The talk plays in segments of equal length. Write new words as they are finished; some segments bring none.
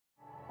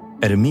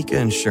At Amica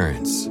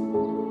Insurance,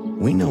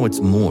 we know it's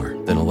more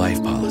than a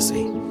life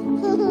policy.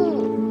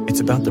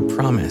 It's about the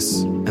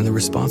promise and the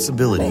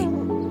responsibility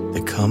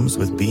that comes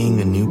with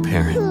being a new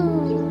parent.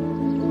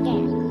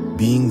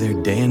 Being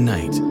there day and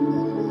night,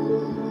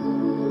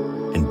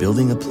 and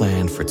building a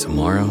plan for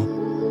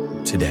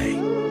tomorrow, today.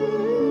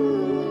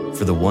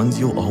 For the ones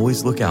you'll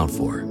always look out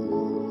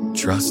for,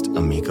 trust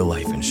Amica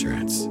Life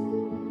Insurance.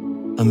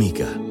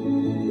 Amica,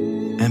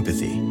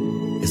 empathy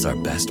is our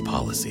best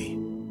policy.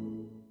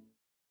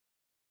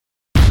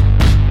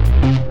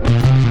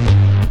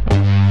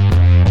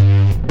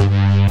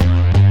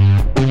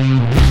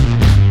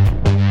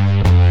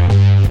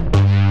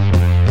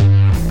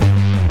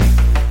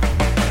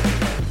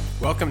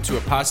 Welcome to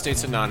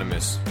Apostates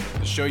Anonymous,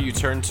 the show you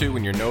turn to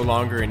when you're no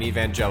longer an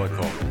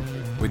evangelical,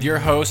 with your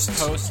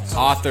hosts,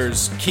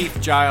 authors Keith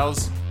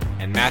Giles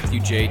and Matthew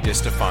J.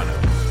 DiStefano.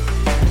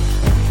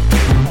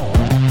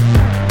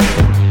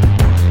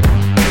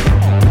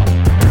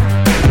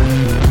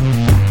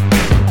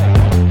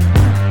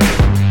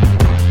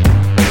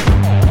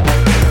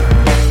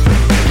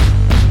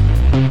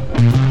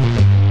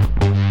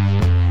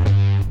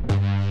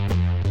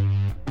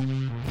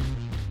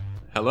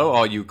 Hello,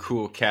 all you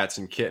cool cats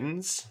and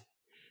kittens.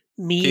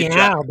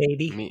 Meow,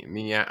 baby.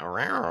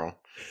 Meow.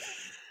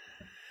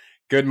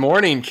 Good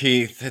morning,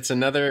 Keith. It's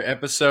another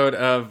episode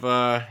of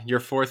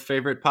your fourth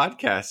favorite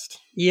podcast.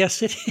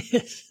 Yes, it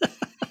is.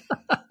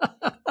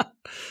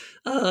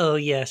 Oh,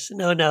 yes.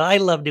 No, I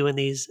love doing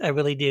these. I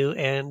really do,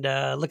 and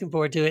looking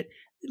forward to it.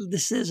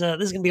 This is going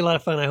to be a lot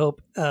of fun. I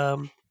hope.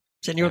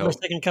 Sitting here with my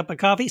second cup of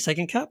coffee.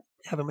 Second cup.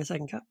 Having my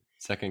second cup.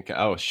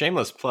 Oh,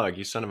 shameless plug!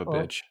 You son of a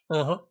bitch.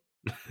 Uh-huh.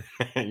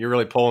 You're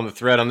really pulling the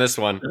thread on this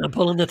one. I'm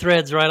pulling the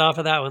threads right off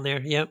of that one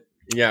there. Yep.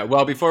 Yeah.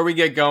 Well, before we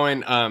get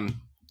going,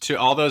 to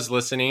all those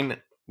listening,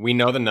 we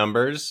know the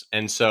numbers,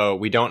 and so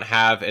we don't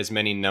have as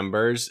many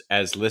numbers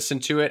as listen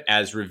to it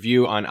as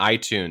review on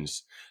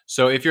iTunes.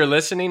 So if you're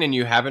listening and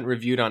you haven't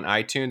reviewed on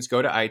iTunes,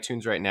 go to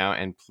iTunes right now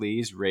and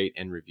please rate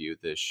and review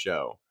this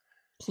show.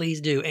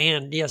 Please do.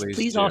 And yes,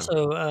 please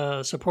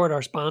also support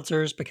our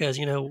sponsors because,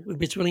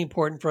 it's really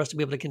important for us to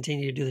be able to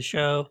continue to do the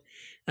show.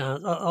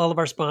 All of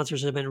our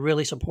sponsors have been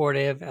really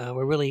supportive.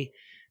 We're really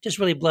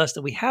blessed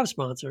that we have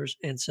sponsors.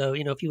 And so,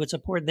 if you would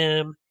support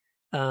them,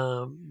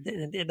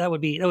 that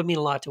would mean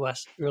a lot to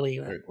us. Really,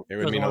 it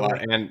would mean a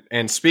lot.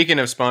 And speaking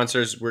of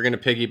sponsors, we're going to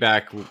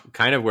piggyback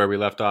kind of where we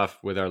left off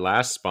with our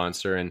last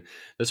sponsor, and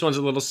this one's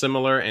a little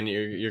similar. And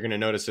you're going to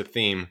notice a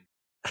theme.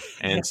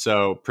 And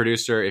so,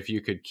 producer, if you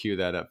could cue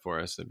that up for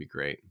us, that'd be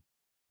great.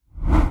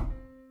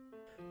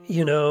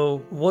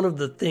 One of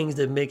the things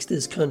that makes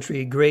this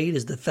country great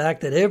is the fact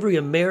that every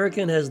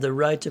American has the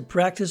right to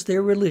practice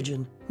their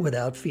religion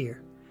without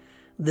fear.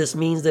 This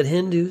means that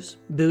Hindus,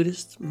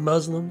 Buddhists,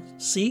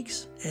 Muslims,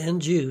 Sikhs, and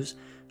Jews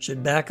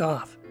should back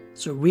off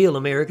so real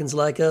Americans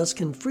like us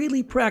can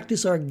freely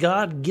practice our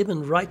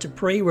God-given right to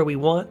pray where we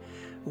want,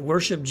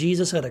 worship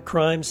Jesus at a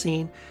crime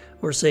scene,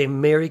 or say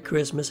Merry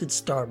Christmas at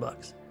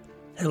Starbucks.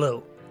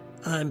 Hello,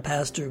 I'm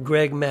Pastor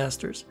Greg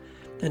Masters,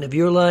 and if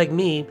you're like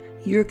me,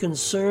 you're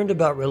concerned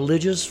about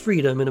religious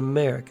freedom in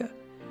America.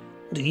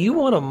 Do you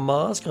want a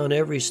mosque on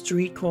every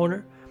street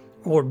corner,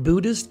 or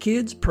Buddhist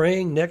kids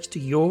praying next to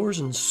yours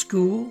in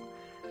school?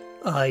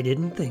 I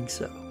didn't think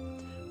so.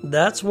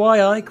 That's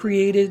why I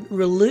created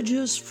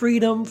Religious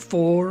Freedom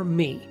for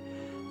Me,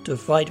 to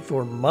fight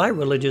for my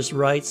religious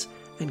rights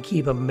and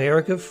keep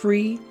America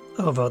free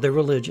of other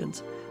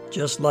religions,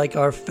 just like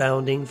our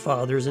founding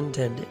fathers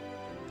intended.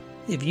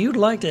 If you'd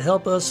like to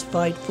help us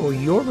fight for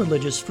your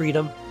religious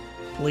freedom,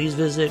 please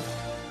visit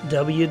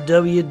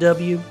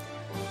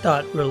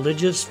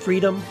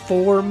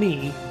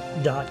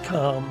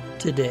www.religiousfreedomforme.com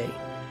today.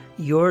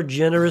 Your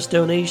generous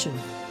donation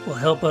will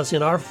help us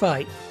in our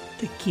fight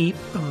to keep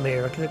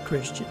America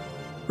Christian.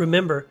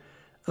 Remember,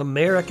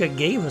 America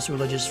gave us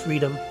religious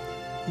freedom.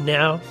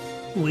 Now,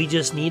 we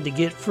just need to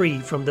get free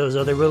from those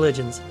other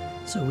religions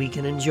so we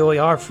can enjoy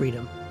our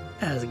freedom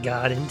as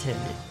God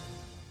intended.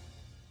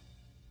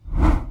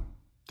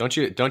 Don't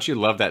you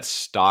love that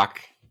stock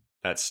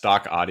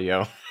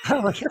audio?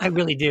 Oh, I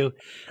really do.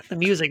 The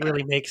music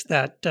really makes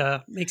it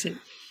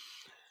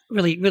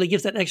really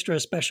gives that extra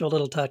special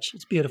little touch.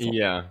 It's beautiful.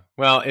 Yeah.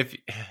 Well, if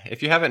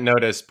you haven't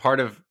noticed, part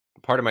of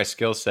my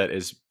skill set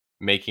is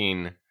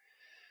making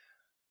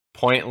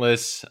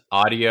pointless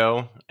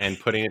audio and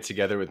putting it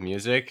together with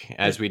music,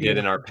 as we did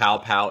in our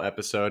Pal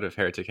episode of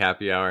Heretic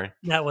Happy Hour.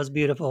 That was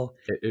beautiful.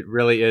 It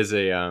really is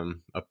a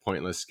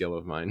pointless skill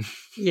of mine.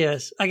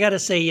 Yes, I got to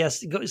say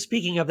yes.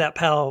 Speaking of that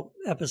Pal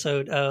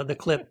episode, the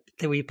clip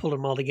that we pulled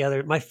them all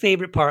together, my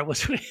favorite part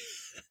was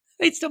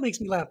it still makes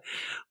me laugh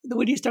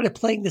when you started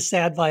playing the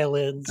sad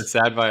violins. The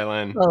sad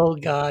violin. Oh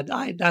God,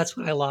 that's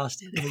when I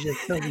lost it. It was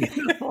just so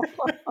beautiful.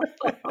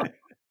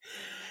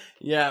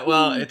 Yeah,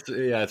 well,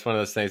 it's one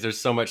of those things. There's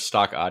so much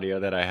stock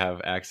audio that I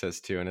have access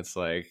to, and it's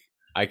like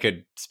I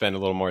could spend a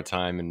little more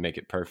time and make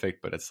it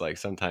perfect, but it's like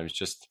sometimes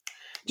just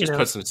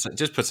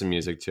put some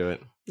music to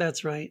it.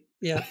 That's right.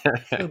 Yeah,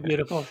 so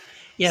beautiful.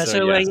 Yeah.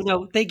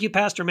 So thank you,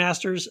 Pastor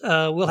Masters.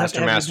 We'll have to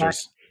have you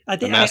back. I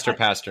The think master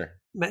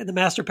pastor. the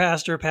master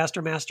pastor,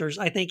 Pastor Masters.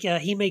 I think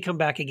he may come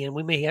back again.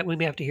 We may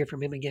have to hear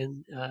from him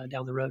again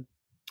down the road.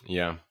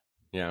 Yeah.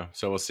 Yeah.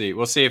 So we'll see.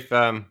 We'll see if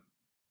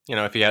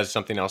if he has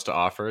something else to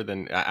offer,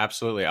 then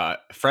absolutely.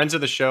 Friends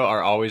of the show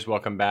are always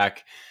welcome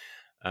back.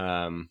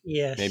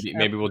 Yes.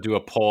 Maybe we'll do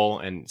a poll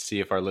and see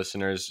if our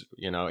listeners,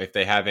 if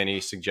they have any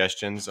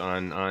suggestions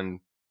on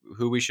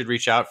who we should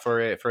reach out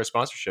for a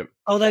sponsorship.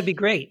 Oh, that'd be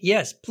great.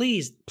 Yes,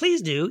 please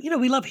do.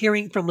 We love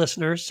hearing from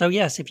listeners. So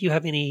yes, if you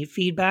have any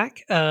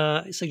feedback,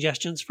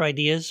 suggestions for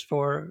ideas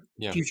for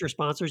future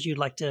sponsors you'd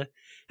like to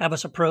have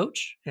us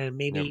approach, and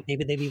maybe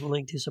they'd be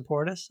willing to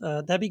support us,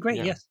 that'd be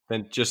great. Yes.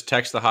 Then just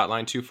text the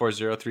hotline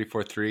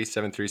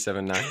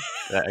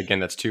 240-343-7379. Again,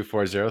 that's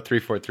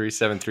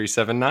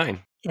 240-343-7379.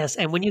 Yes,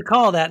 and when you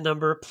call that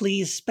number,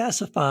 please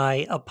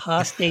specify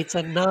Apostates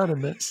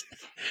Anonymous.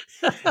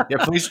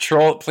 Please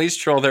troll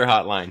their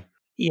hotline.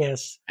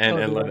 Yes.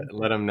 And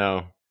let them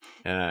know.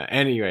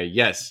 Anyway,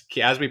 yes,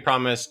 as we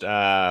promised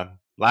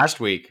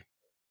last week,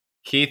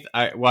 Keith,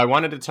 I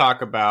wanted to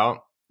talk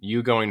about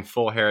you going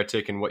full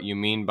heretic and what you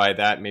mean by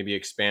that, maybe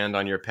expand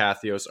on your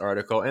Patheos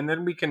article, and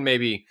then we can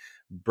maybe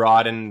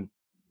broaden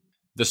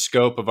the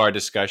scope of our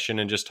discussion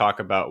and just talk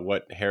about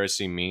what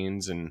heresy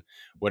means and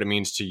what it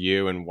means to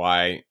you and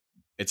why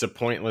it's a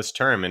pointless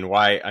term and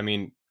why,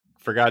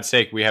 for God's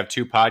sake, we have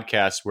 2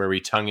 podcasts where we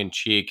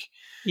tongue-in-cheek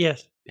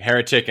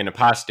heretic and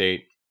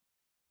apostate.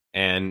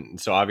 And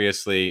so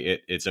obviously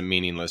it's a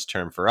meaningless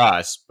term for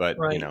us, but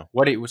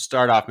what do you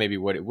start off? Maybe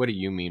what do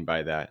you mean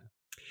by that?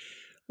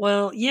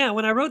 Well, yeah,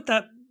 when I wrote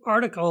that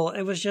article,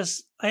 it was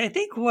just, I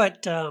think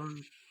a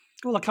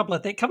couple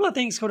of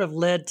things sort of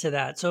led to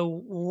that.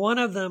 So one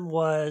of them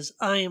was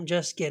I am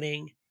just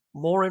getting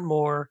more and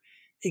more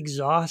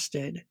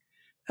exhausted,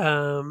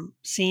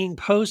 seeing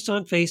posts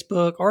on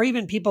Facebook or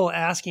even people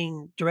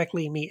asking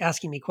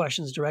me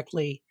questions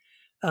directly,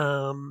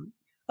 kind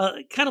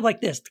of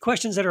like this,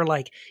 questions that are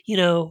like,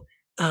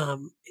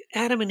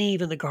 Adam and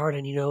Eve in the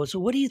garden, so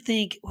what do you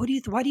think? Why do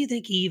you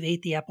think Eve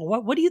ate the apple?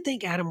 What do you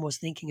think Adam was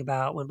thinking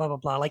about when blah, blah,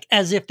 blah, like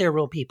as if they're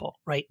real people.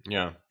 Right.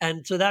 Yeah.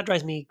 And so that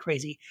drives me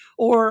crazy.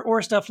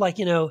 Or stuff like,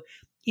 do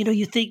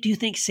you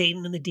think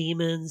Satan and the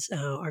demons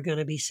are going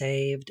to be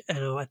saved,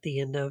 at the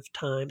end of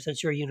time,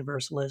 since you're a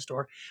universalist,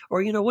 or,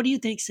 what do you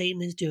think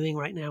Satan is doing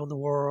right now in the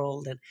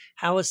world? And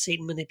how is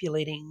Satan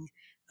manipulating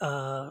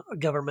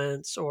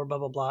governments or blah,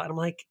 blah, blah. And I'm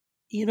like,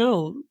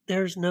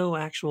 there's no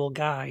actual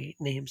guy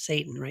named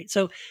Satan, right?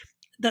 So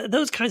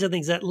those kinds of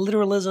things, that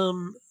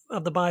literalism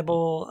of the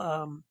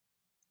Bible,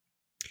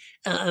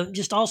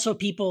 just also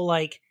people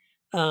like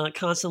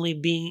constantly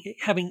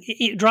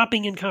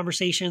dropping in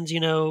conversations,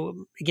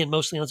 again,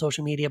 mostly on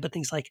social media, but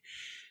things like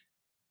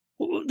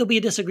there'll be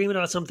a disagreement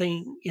about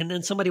something, and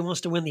then somebody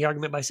wants to win the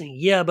argument by saying,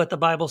 yeah, but the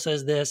Bible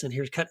says this, and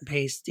here's cut and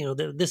paste,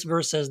 this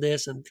verse says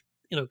this, and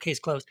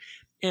case closed.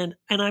 And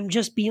I'm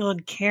just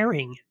beyond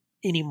caring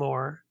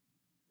anymore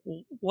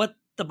what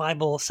the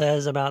Bible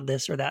says about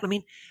this or that.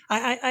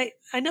 I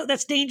know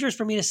that's dangerous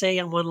for me to say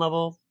on one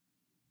level,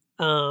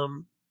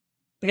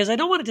 because I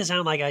don't want it to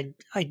sound like I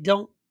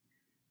don't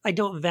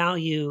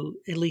value,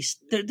 at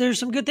least there's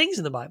some good things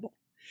in the Bible,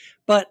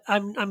 but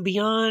I'm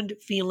beyond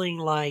feeling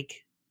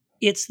like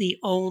it's the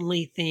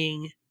only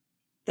thing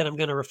that I'm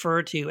going to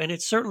refer to, and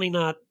it's certainly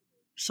not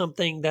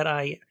something that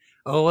it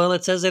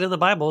says it in the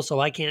Bible,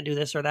 so I can't do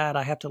this or that.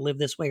 I have to live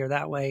this way or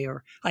that way,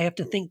 or I have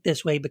to think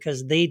this way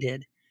because they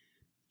did.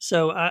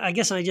 So I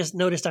guess I just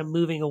noticed I'm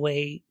moving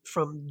away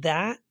from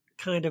that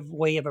kind of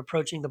way of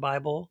approaching the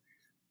Bible.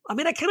 I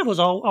kind of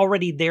was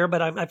already there,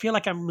 but I feel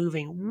like I'm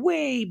moving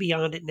way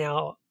beyond it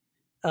now,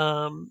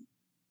 where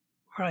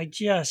I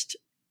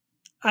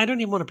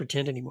don't even want to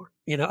pretend anymore.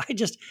 I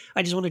just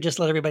want to just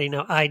let everybody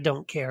know I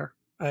don't care.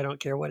 I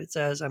don't care what it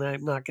says, and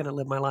I'm not going to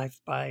live my life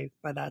by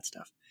that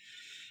stuff.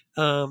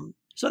 So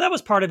that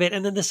was part of it.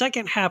 And then the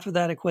second half of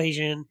that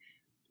equation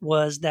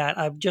was that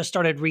I've just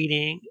started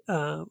reading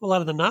a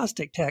lot of the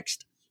Gnostic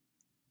text,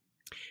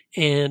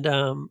 and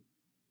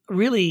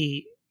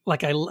really,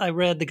 like I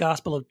read the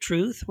Gospel of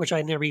Truth, which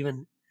I never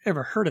even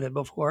ever heard of it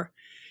before,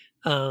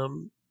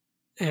 so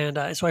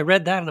I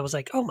read that, and I was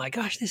like, oh my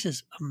gosh, this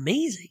is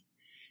amazing.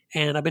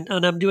 And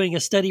I'm doing a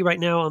study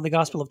right now on the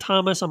Gospel of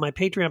Thomas on my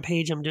Patreon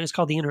page. It's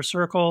called The Inner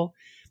Circle,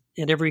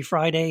 and every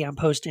Friday I'm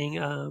posting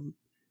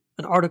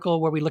an article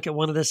where we look at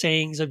one of the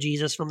sayings of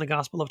Jesus from the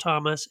Gospel of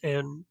Thomas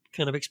and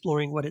kind of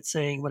exploring what it's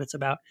saying, what it's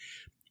about,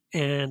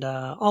 and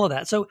all of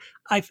that. So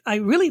I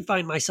really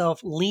find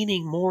myself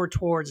leaning more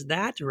towards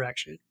that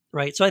direction,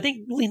 right? So I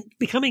think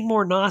becoming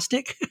more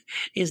Gnostic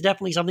is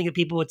definitely something that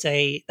people would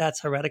say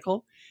that's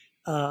heretical.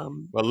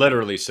 Well,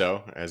 literally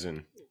so, as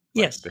in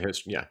yes, the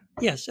history, yeah,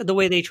 yes, the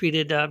way they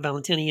treated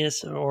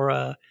Valentinius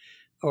or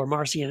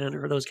Marcion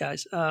or those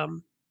guys.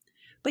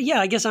 But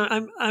yeah, I guess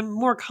I'm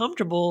more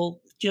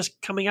comfortable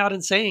just coming out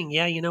and saying,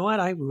 yeah, you know what?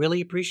 I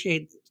really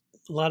appreciate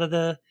a lot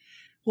of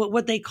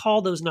what they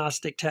call those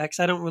Gnostic texts.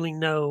 I don't really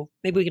know.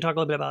 Maybe we can talk a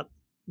little bit about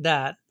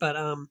that. But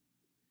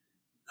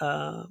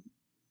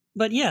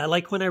but yeah,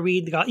 like when I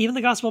read even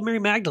the Gospel of Mary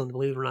Magdalene,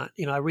 believe it or not,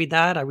 I read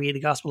that. I read the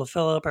Gospel of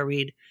Philip. I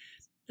read,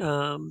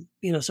 some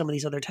of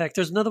these other texts.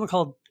 There's another one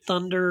called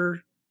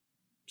Thunder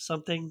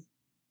something,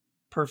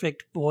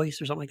 Perfect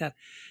Voice or something like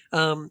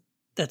that.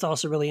 That's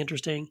also really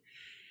interesting.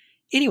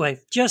 Anyway,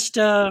 just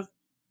that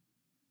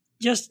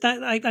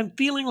I'm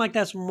feeling like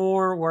that's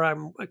more where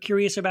I'm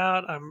curious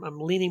about. I'm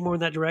leaning more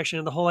in that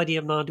direction. The whole idea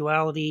of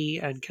non-duality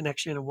and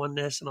connection and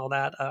oneness and all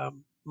that.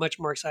 Much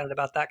more excited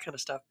about that kind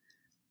of stuff.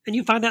 And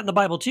you find that in the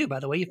Bible too, by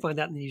the way. You find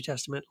that in the New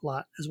Testament a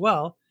lot as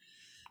well.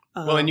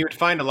 Well, and you would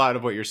find a lot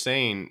of what you're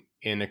saying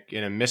in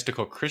a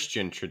mystical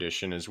Christian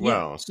tradition as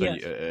well. So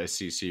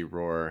C.C.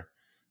 Rohr,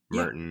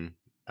 Merton,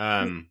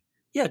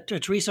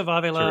 Teresa of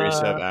Avila,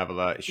 Teresa of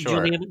Avila,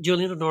 sure,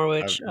 Julian of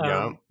Norwich.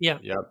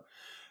 Yep.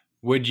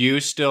 Would you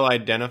still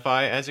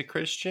identify as a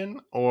Christian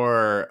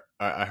or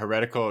a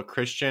heretical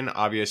Christian?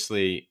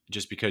 Obviously,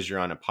 just because you're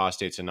on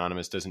Apostates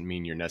Anonymous doesn't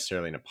mean you're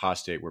necessarily an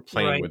apostate. We're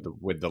playing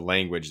with the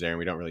language there, and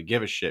we don't really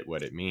give a shit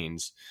what it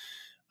means.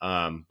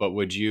 But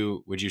would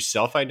you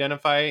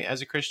self-identify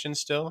as a Christian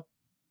still,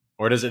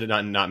 or does it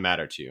not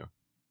matter to you?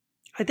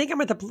 I think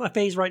I'm at the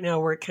phase right now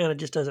where it kind of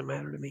just doesn't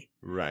matter to me.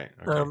 Right.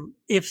 Okay.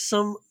 If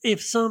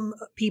some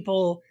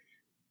people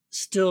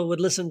still would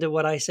listen to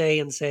what I say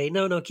and say,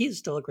 no, Keith's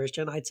still a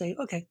Christian, I'd say,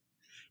 okay.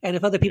 And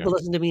if other people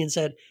listened to me and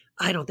said,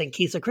 I don't think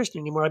Keith's a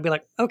Christian anymore, I'd be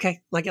like, okay.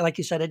 Like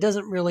you said, it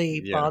doesn't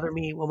really bother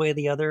me one way or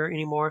the other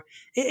anymore.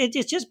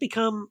 It's just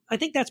become, I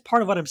think that's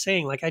part of what I'm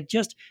saying. Like I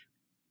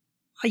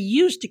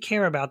used to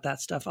care about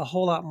that stuff a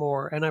whole lot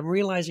more. And I'm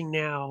realizing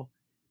now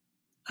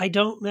I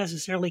don't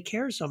necessarily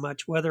care so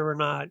much whether or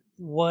not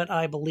what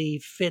I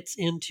believe fits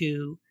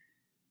into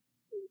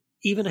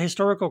even a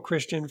historical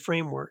Christian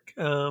framework.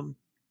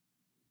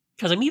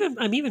 Because I'm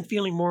even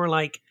feeling more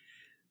like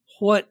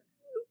what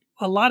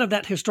a lot of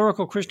that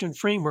historical Christian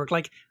framework,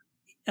 like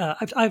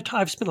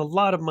I've spent a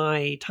lot of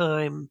my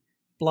time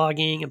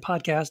blogging and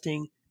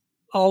podcasting,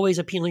 always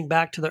appealing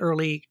back to the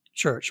early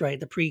church, right?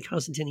 The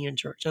pre-Constantinian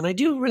church. And I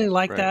do really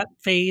like that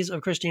phase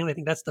of Christianity. I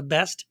think that's the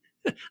best.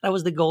 That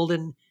was the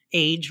golden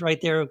age right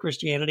there of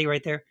Christianity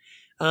right there.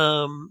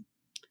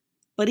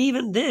 But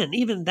even then,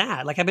 even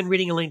that, like I've been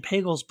reading Elaine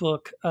Pagel's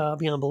book,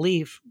 Beyond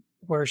Belief,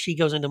 where she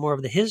goes into more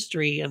of the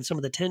history and some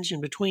of the tension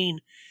between,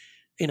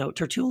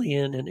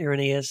 Tertullian and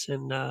Irenaeus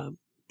and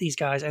these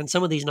guys and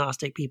some of these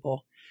Gnostic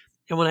people.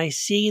 And when I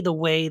see the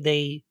way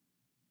they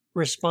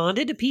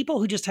responded to people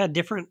who just had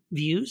different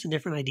views and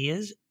different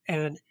ideas,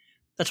 and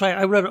that's why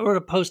I wrote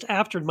a post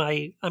after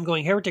my I'm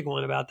Going Heretic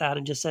one about that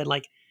and just said,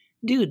 like,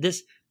 dude,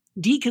 this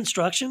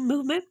deconstruction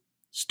movement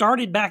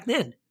started back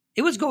then.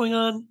 It was going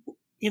on,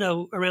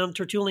 around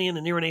Tertullian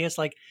and Irenaeus,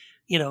 like,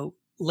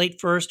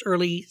 late first,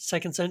 early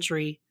second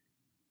century.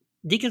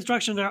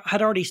 Deconstruction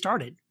had already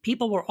started.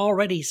 People were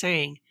already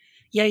saying,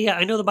 yeah,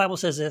 I know the Bible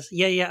says this.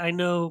 Yeah, I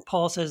know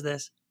Paul says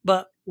this.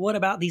 But what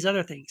about these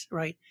other things,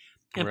 right?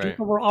 And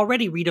people were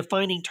already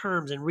redefining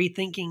terms and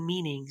rethinking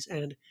meanings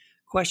and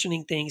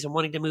questioning things and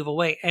wanting to move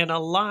away. And a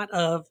lot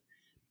of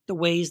the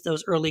ways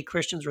those early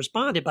Christians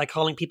responded by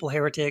calling people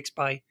heretics,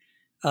 by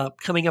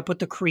coming up with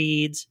the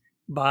creeds,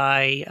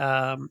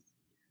 by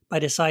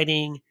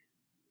deciding,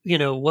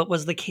 what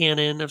was the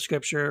canon of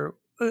Scripture.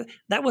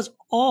 That was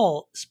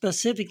all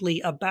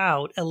specifically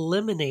about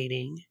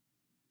eliminating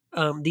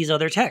these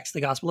other texts,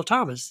 the Gospel of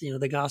Thomas,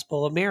 the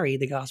Gospel of Mary,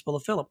 the Gospel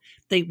of Philip.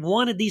 They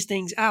wanted these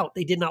things out.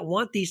 They did not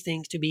want these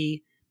things to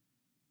be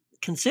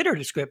considered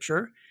a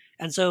Scripture.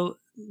 And so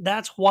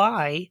that's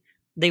why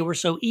they were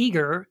so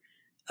eager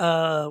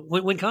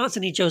when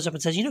Constantine shows up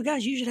and says,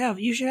 guys, you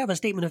should have a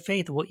statement of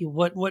faith of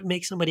what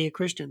makes somebody a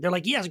Christian. They're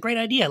like, yes, great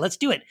idea. Let's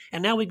do it.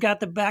 And now we've got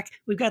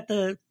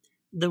the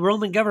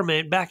Roman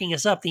government backing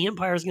us up. The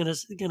empire is going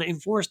to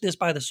enforce this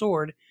by the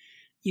sword.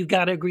 You've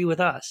got to agree with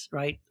us,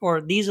 right? Or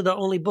these are the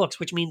only books,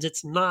 which means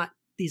it's not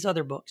these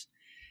other books.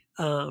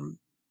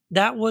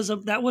 That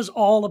was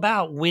all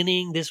about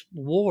winning this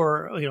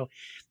war.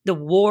 The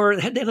war.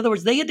 In other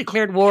words, they had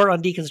declared war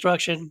on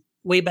deconstruction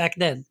way back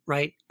then,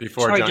 right?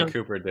 Before John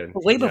Cooper did.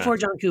 Way before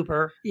John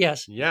Cooper,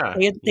 yes. Yeah.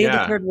 They had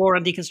declared war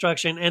on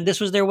deconstruction, and this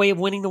was their way of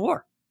winning the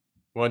war.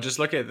 Well, just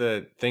look at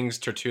the things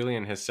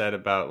Tertullian has said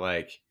about,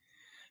 like,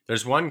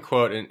 there's one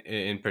quote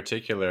in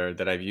particular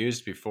that I've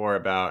used before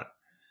about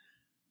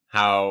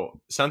how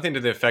something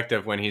to the effect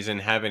of when he's in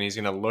heaven, he's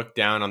going to look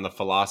down on the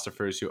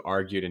philosophers who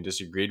argued and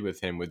disagreed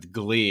with him with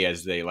glee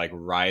as they like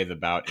writhe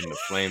about in the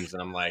flames.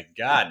 And I'm like,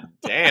 God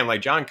damn,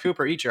 like John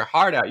Cooper, eat your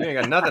heart out. You ain't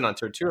got nothing on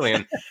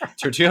Tertullian.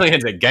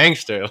 Tertullian's a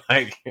gangster.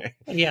 Like,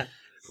 yeah,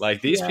 like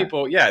these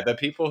people, the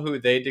people who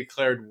they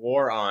declared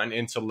war on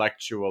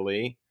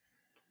intellectually,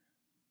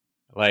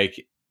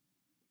 like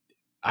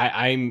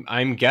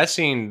I'm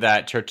guessing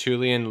that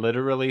Tertullian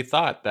literally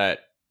thought that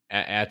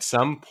at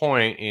some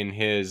point in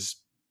his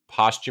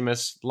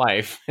posthumous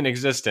life and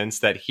existence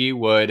that he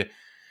would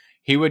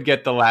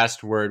get the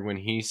last word when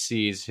he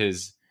sees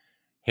his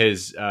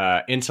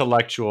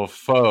intellectual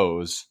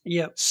foes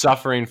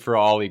suffering for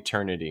all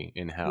eternity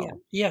in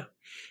hell. Yeah,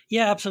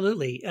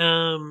 absolutely.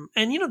 And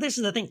this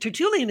is the thing.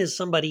 Tertullian is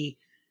somebody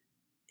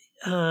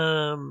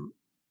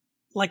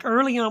like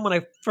early on when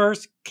I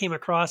first came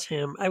across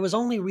him, I was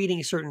only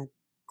reading certain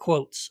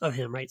quotes of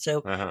him, right? So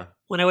Uh-huh.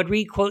 when I would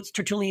read quotes,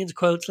 Tertullian's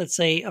quotes, let's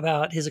say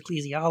about his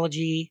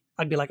ecclesiology,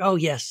 I'd be like, oh,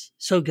 yes,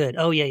 so good.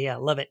 Oh, yeah,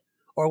 love it.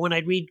 Or when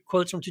I'd read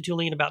quotes from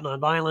Tertullian about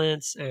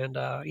nonviolence and,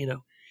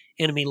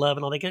 enemy love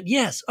and all that.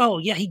 Yes. Oh,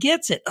 yeah, he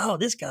gets it. Oh,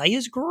 this guy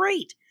is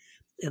great.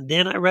 And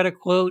then I read a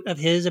quote of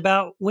his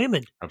about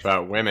women.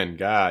 About women.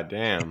 God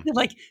damn.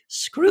 Like,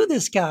 screw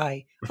this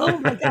guy. Oh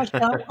my gosh,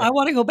 I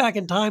want to go back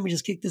in time and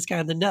just kick this guy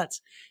in the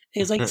nuts.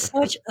 It's like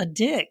such a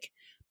dick.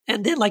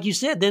 And then, like you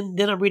said, then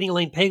I'm reading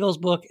Elaine Pagel's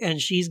book, and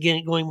she's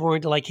going more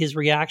into like his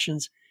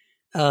reactions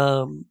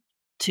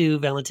to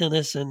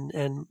Valentinus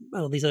and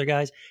these other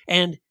guys.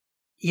 And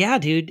yeah,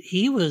 dude,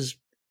 he was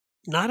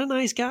not a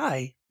nice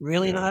guy.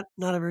 Really, Yeah.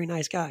 not a very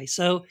nice guy.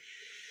 So,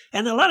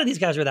 and a lot of these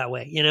guys are that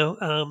way, you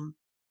know.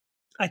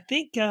 I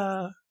think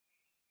I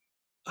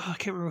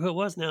can't remember who it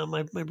was now.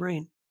 My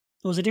brain.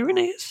 Was it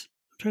Irenaeus?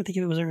 I'm trying to think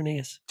if it was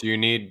Irenaeus. Do you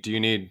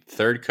need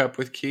third cup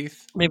with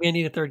Keith? Maybe I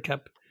need a third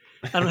cup.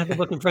 I don't have the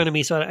book in front of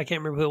me, so I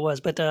can't remember who it was.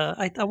 But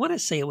I want to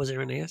say it was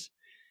Irenaeus.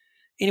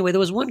 Anyway, there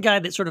was one guy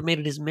that sort of made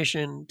it his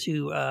mission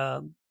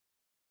to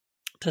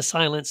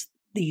silence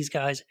these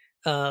guys.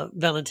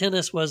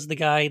 Valentinus was the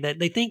guy that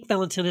they think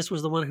Valentinus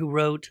was the one who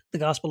wrote the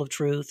Gospel of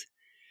Truth.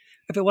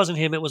 If it wasn't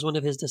him, it was one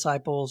of his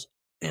disciples.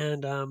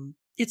 And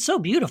it's so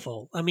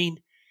beautiful. I mean,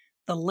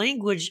 the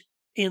language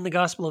in the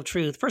Gospel of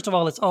Truth, first of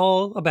all, it's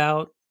all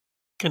about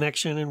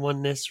connection and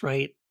oneness,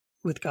 right?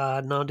 With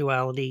God,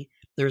 non-duality.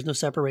 There's no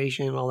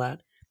separation and all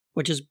that,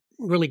 which is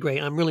really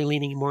great. I'm really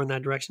leaning more in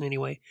that direction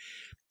anyway.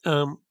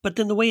 But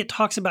then the way it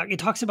talks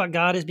about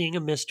God as being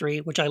a mystery,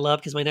 which I love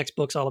because my next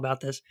book's all about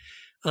this.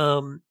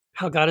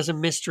 How God is a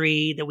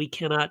mystery that we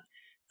cannot,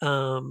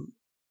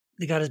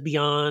 that God is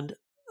beyond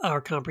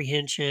our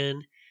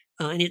comprehension.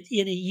 And it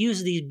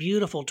uses these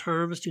beautiful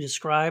terms to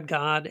describe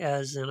God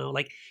as,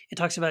 like it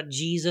talks about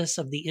Jesus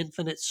of the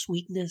infinite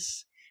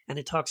sweetness, and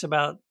it talks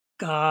about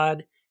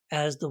God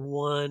as the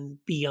one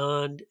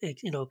beyond,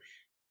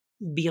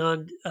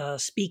 beyond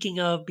speaking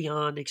of,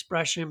 beyond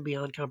expression,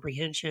 beyond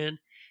comprehension.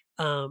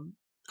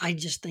 I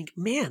just think,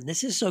 man,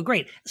 this is so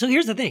great. So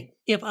here's the thing.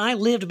 If I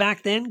lived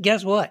back then,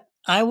 guess what?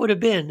 I would have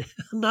been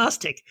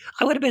Gnostic.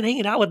 I would have been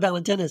hanging out with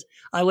Valentinus.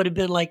 I would have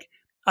been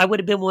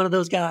one of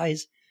those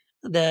guys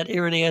that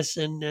Irenaeus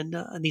and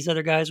these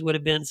other guys would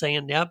have been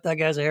saying, yep, that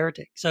guy's a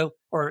heretic. So,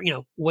 or,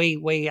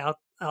 way out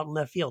in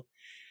left field.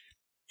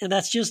 And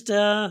that's just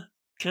kind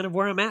of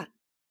where I'm at.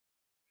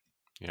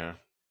 Yeah.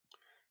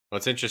 Well,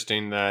 it's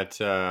interesting that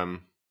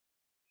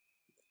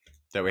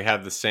that we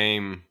have the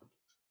same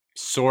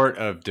sort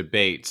of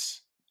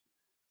debates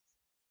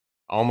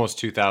almost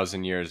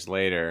 2,000 years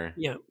later.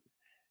 Yeah.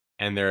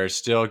 And there are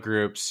still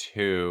groups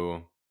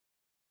who...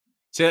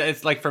 So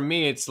it's like, for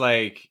me, it's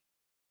like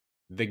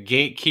the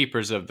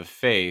gatekeepers of the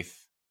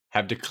faith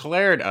have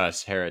declared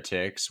us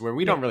heretics, where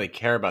we don't really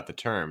care about the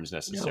terms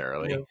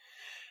necessarily. No.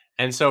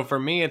 And so for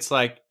me, it's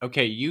like,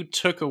 okay, you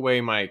took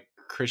away my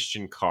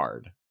Christian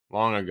card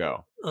long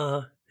ago.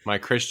 My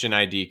Christian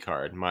ID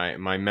card, my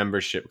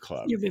membership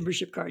club. Your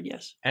membership card,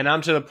 yes. And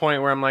I'm to the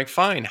point where I'm like,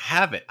 fine,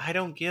 have it. I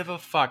don't give a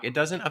fuck. It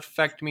doesn't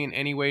affect me in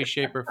any way,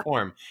 shape, or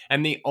form.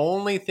 And the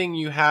only thing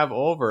you have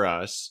over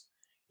us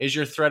is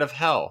your threat of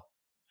hell.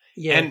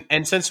 Yeah.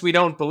 And since we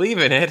don't believe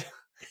in it,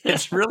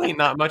 it's really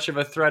not much of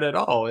a threat at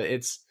all.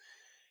 It's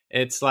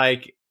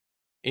like,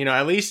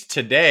 at least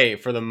today,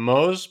 for the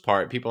most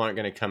part, people aren't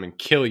going to come and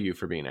kill you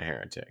for being a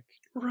heretic.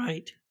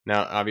 Right.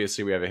 Now,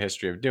 obviously, we have a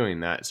history of doing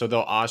that. So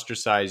they'll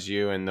ostracize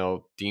you and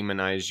they'll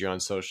demonize you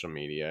on social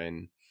media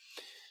and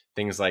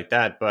things like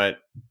that. But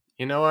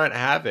you know what?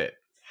 Have it.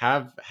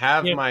 Have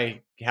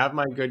my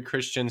good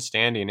Christian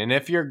standing. And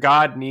if your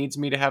God needs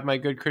me to have my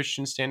good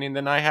Christian standing,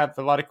 then I have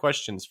a lot of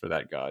questions for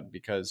that God,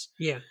 because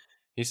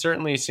he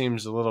certainly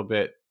seems a little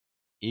bit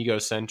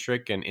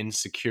egocentric and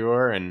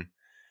insecure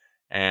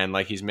and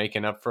like he's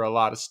making up for a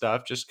lot of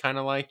stuff, just kind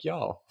of like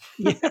y'all.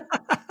 Yeah.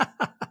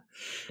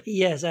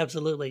 Yes,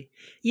 absolutely.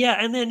 Yeah,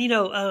 and then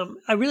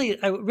I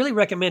really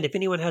recommend, if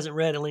anyone hasn't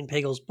read Elaine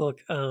Pagel's book,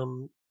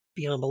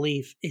 Beyond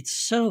Belief, it's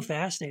so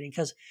fascinating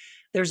because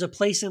there's a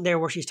place in there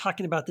where she's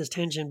talking about this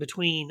tension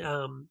between,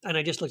 and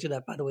I just looked it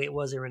up, by the way, it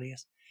was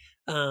Irenaeus,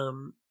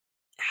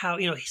 how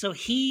so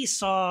he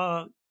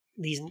saw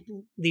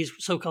these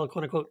so-called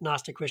quote unquote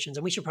Gnostic Christians,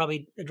 and we should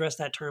probably address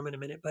that term in a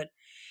minute, but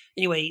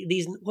anyway,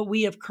 these what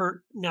we have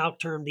now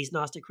termed these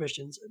Gnostic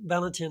Christians,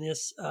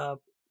 Valentinus,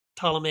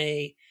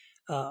 Ptolemy,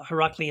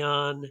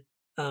 Heraclion,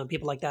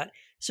 people like that.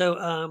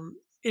 So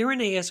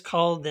Irenaeus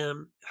called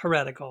them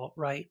heretical,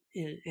 right,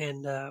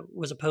 and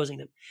was opposing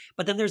them.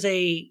 But then there's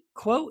a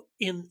quote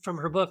from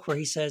her book where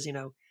he says,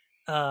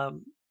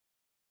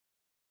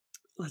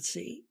 let's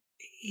see,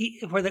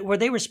 where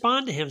they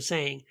respond to him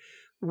saying,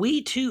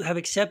 "We too have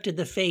accepted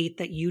the faith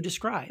that you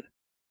describe,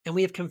 and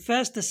we have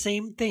confessed the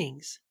same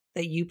things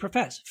that you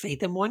profess: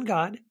 faith in one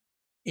God,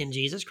 in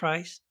Jesus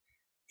Christ,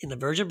 in the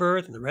virgin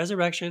birth and the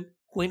resurrection,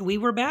 when we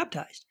were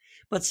baptized.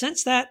 But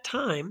since that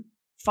time,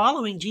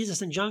 following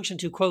Jesus' injunction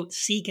to, quote,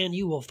 seek and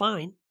you will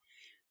find,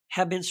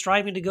 have been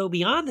striving to go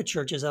beyond the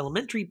church's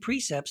elementary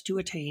precepts to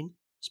attain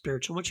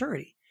spiritual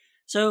maturity.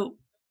 So,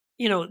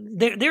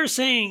 they're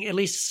saying at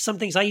least some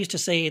things I used to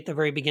say at the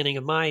very beginning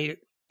of my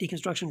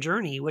deconstruction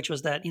journey, which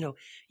was that,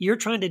 you're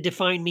trying to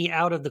define me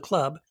out of the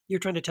club. You're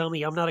trying to tell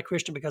me I'm not a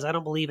Christian because I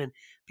don't believe in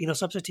penal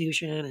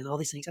substitution and all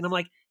these things. And I'm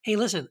like, hey,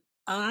 listen,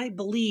 I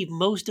believe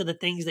most of the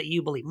things that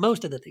you believe,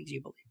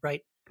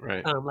 right?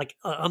 Right.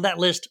 On that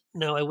list,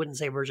 no, I wouldn't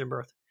say virgin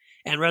birth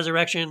and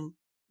resurrection,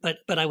 but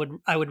I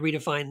would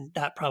redefine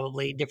that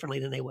probably differently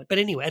than they would. But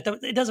anyway,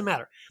 it doesn't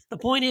matter. The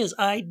point is,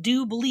 I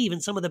do believe in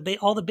some of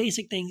all the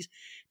basic things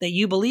that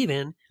you believe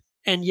in,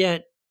 and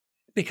yet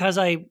because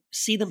I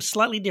see them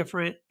slightly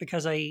different,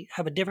 because I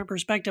have a different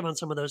perspective on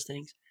some of those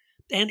things,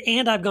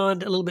 and I've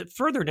gone a little bit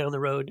further down the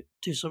road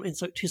to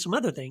some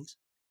other things.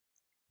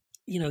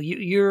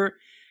 You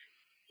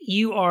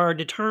are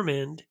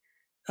determined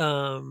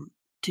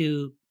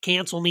to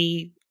cancel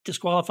me,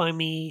 disqualify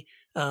me,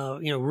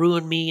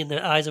 ruin me in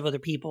the eyes of other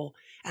people.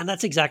 And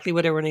that's exactly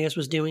what Irenaeus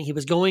was doing. He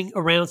was going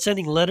around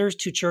sending letters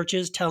to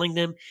churches telling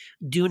them,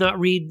 do not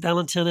read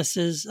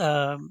Valentinus's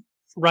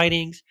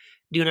writings.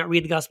 Do not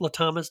read the Gospel of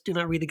Thomas. Do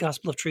not read the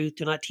Gospel of Truth.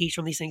 Do not teach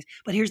from these things.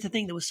 But here's the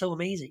thing that was so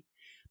amazing.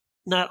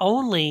 Not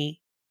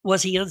only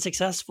was he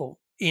unsuccessful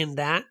in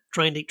that,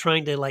 trying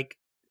to like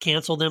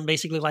cancel them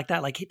basically like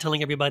that, like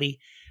telling everybody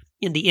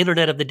in the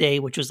internet of the day,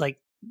 which was like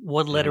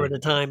one letter at a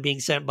time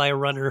being sent by a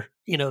runner,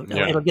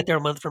 it'll get there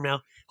a month from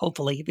now,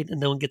 hopefully, if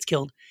no one gets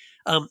killed.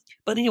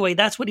 But anyway,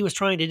 that's what he was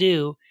trying to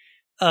do,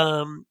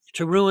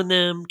 to ruin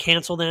them,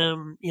 cancel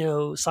them,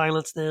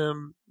 silence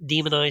them,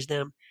 demonize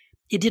them.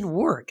 It didn't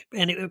work,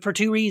 and for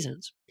two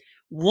reasons.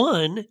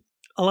 One,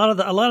 a lot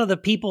of the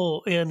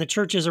people in the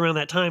churches around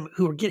that time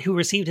who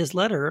received his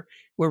letter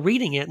were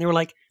reading it, and they were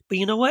like, but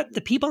you know what?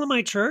 The people in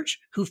my church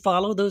who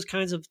follow those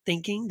kinds of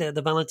thinking,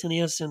 the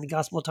Valentinus and the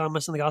Gospel of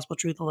Thomas and the Gospel of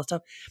Truth and all that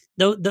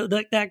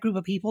stuff, that group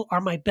of people are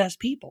my best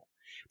people.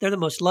 They're the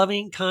most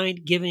loving,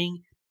 kind,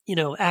 giving,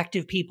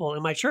 active people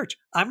in my church.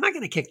 I'm not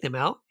going to kick them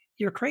out.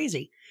 You're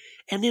crazy.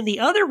 And then the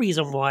other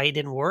reason why it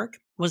didn't work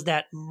was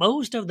that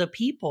most of the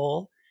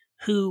people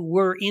who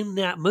were in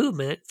that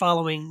movement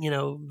following,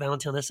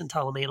 Valentinus and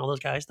Ptolemy and all those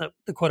guys,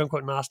 the quote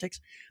unquote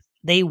Gnostics,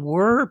 they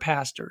were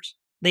pastors.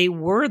 They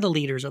were the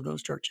leaders of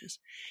those churches.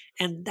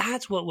 And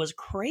that's what was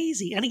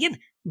crazy. And again,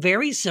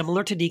 very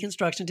similar to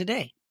deconstruction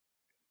today.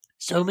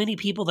 So many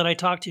people that I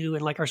talk to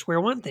in like our Square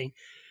One thing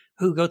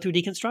who go through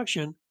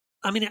deconstruction,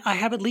 I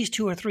have at least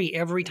 2 or 3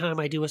 every time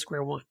I do a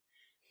Square One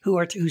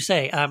who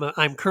say,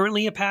 I'm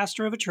currently a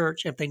pastor of a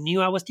church. If they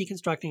knew I was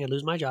deconstructing, I'd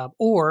lose my job.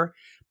 Or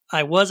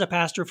I was a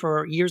pastor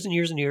for years and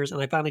years and years,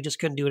 and I finally just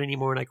couldn't do it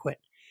anymore and I quit.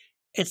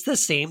 It's the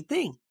same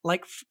thing.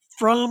 Like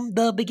from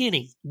the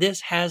beginning,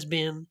 this has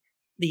been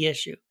the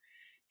issue.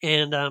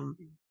 And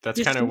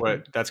that's kind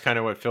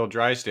of what Phil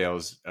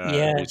Drysdale's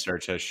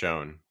research has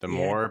shown. The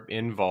more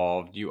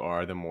involved you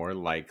are, the more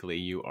likely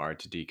you are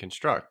to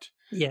deconstruct.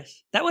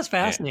 Yes, that was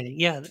fascinating.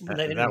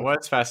 That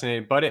was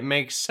fascinating, but it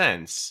makes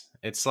sense.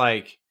 It's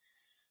like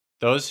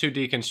those who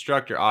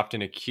deconstruct are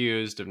often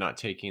accused of not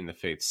taking the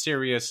faith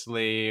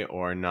seriously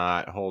or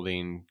not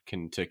holding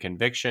to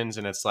convictions.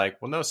 And it's like,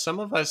 well, no, some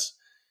of us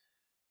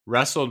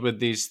wrestled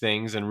with these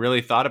things and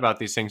really thought about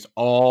these things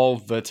all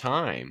the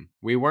time.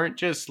 We weren't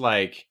just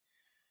like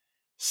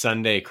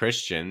Sunday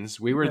Christians.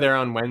 We were there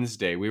on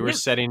Wednesday. We were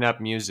setting up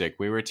music.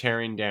 We were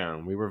tearing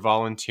down. We were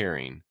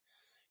volunteering.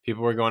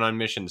 People were going on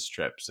missions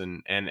trips.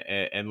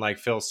 And like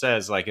Phil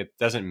says, like, it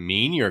doesn't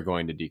mean you're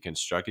going to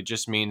deconstruct. It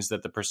just means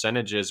that the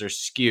percentages are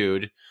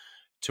skewed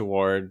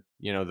toward,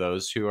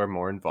 those who are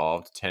more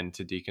involved tend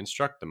to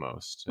deconstruct the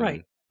most.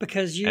 Right.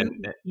 Because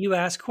you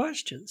ask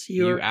questions.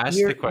 You ask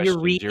the questions.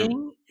 You're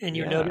reading and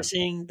you're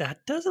noticing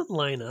that doesn't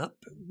line up.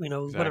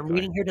 Exactly. What I'm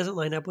reading here doesn't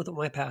line up with what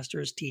my pastor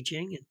is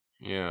teaching,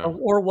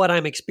 or what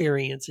I'm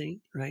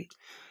experiencing. Right.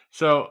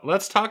 So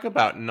let's talk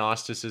about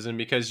Gnosticism,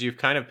 because you've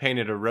kind of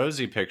painted a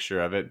rosy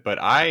picture of it, but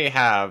I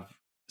have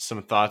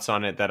some thoughts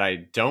on it that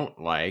I don't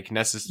like.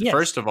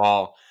 First of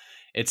all,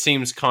 it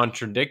seems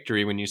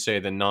contradictory when you say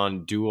the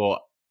non-dual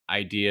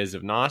ideas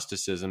of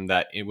Gnosticism,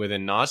 that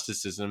within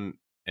Gnosticism,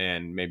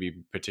 and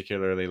maybe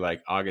particularly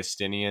like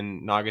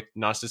Augustinian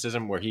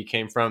Gnosticism, where he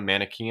came from,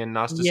 Manichaean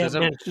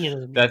Gnosticism,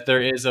 that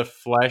there is a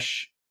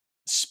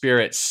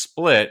flesh-spirit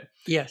split,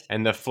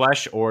 and the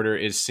flesh order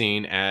is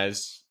seen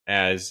as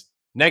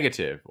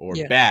negative or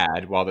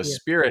bad, while the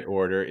spirit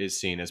order is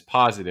seen as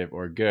positive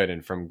or good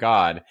and from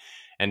God.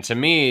 And to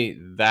me,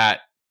 that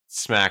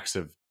smacks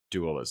of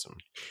dualism.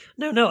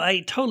 No,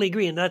 I totally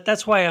agree. And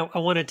that's why I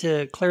wanted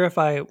to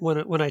clarify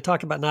when I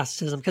talk about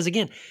Gnosticism, because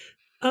again,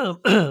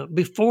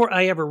 before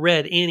I ever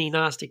read any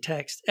Gnostic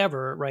text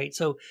ever, right?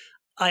 So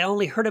I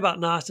only heard about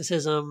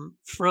Gnosticism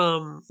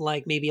from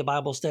like maybe a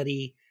Bible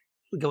study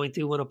going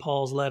through one of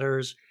Paul's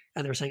letters,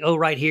 and they're saying, oh,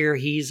 right here,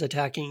 he's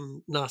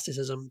attacking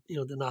Gnosticism,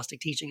 the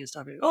Gnostic teaching and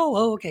stuff.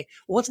 Oh, okay.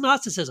 Well, what's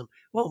Gnosticism?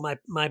 Well,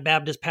 my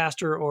Baptist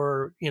pastor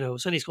or,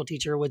 Sunday school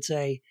teacher would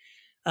say,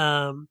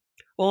 well,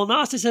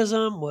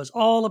 Gnosticism was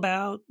all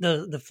about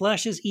the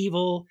flesh is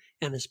evil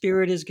and the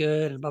spirit is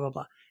good and blah, blah,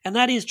 blah. And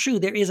that is true.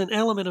 There is an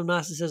element of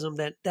Gnosticism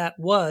that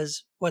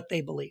was what they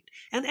believed.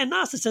 And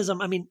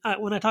Gnosticism, I mean,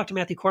 when I talked to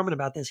Matthew Corman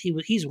about this,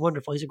 he's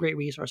wonderful. He's a great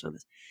resource on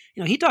this.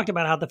 He talked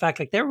about how the fact,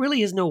 like, there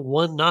really is no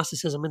one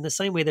Gnosticism in the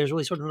same way there's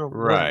really sort of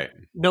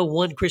no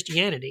one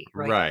Christianity,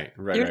 right?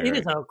 It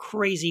is a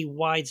crazy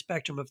wide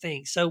spectrum of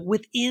things. So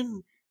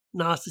within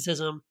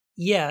Gnosticism,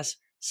 yes,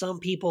 some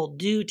people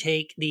do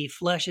take the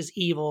flesh is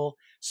evil,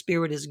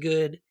 spirit is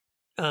good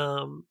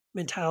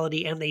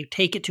mentality, and they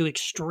take it to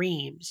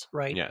extremes,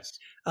 right? Yes.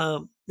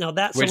 Now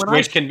that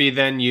which can be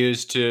then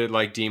used to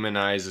like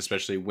demonize,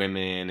 especially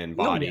women and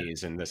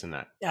bodies and this and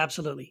that.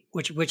 Absolutely.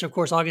 Which of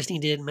course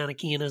Augustine did.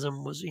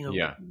 Manichaeism was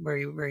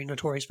very, very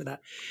notorious for that.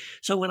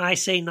 So when I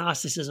say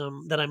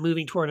Gnosticism, that I'm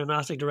moving toward a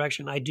Gnostic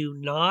direction, I do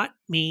not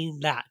mean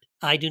that.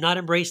 I do not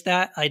embrace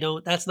that.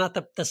 That's not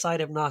the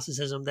side of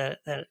Gnosticism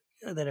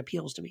that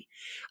appeals to me.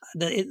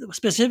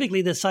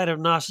 Specifically the side of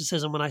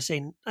Gnosticism, when I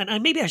say,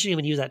 and maybe I shouldn't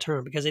even use that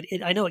term because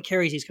I know it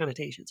carries these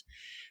connotations.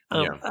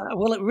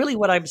 Really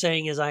what I'm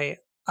saying is I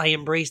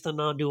embrace the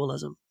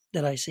non-dualism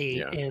that I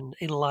see in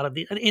a lot of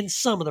in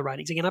some of the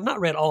writings. Again, I've not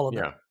read all of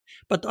them,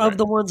 but of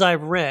the ones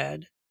I've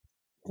read,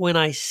 when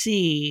I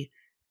see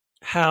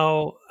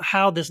how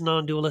this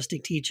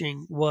non-dualistic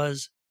teaching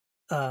was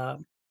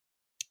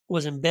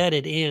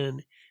embedded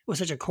in, was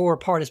such a core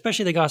part,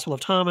 especially the Gospel of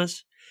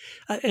Thomas.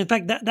 In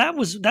fact,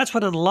 that's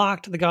what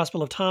unlocked the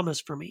Gospel of Thomas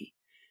for me.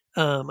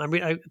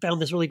 I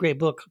found this really great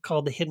book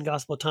called The Hidden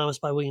Gospel of Thomas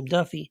by William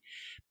Duffy.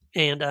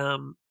 And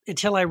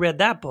until I read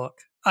that book,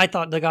 I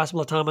thought the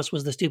Gospel of Thomas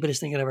was the stupidest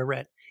thing I'd ever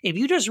read. If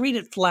you just read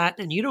it flat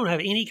and you don't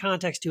have any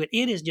context to it,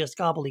 it is just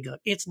gobbledygook.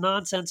 It's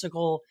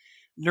nonsensical,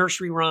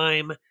 nursery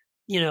rhyme,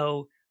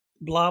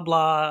 blah,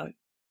 blah,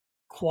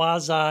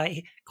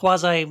 quasi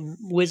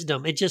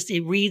wisdom.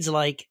 It reads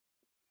like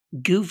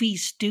goofy,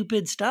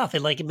 stupid stuff.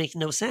 It makes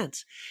no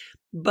sense.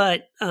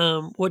 But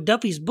what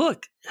Duffy's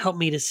book helped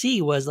me to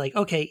see was like,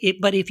 okay,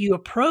 but if you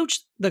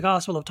approach the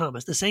Gospel of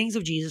Thomas, the sayings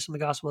of Jesus from the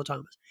Gospel of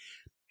Thomas,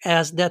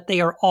 as that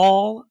they are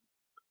all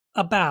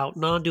about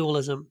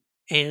non-dualism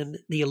and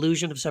the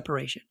illusion of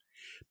separation.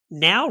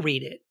 Now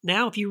read it.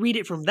 Now, if you read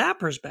it from that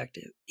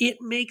perspective, it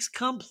makes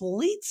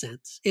complete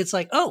sense. It's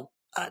like,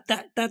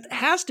 that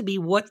has to be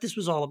what this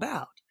was all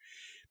about.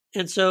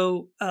 And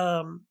so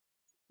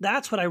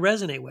that's what I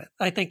resonate with.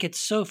 I think it's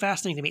so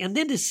fascinating to me. And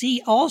then to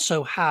see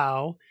also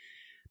how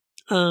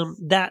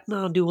that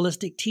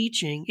non-dualistic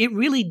teaching, it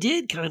really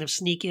did kind of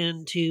sneak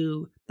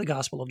into the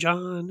Gospel of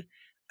John,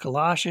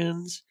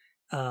 Colossians,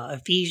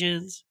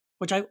 Ephesians,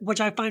 which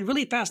I find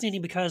really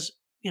fascinating because,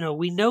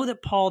 we know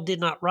that Paul did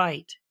not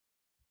write,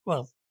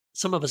 well,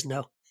 some of us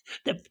know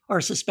that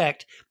or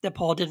suspect that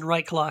Paul didn't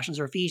write Colossians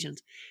or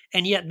Ephesians.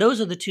 And yet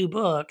those are the two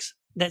books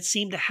that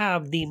seem to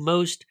have the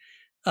most,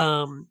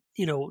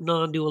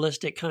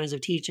 non-dualistic kinds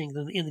of teachings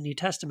in the New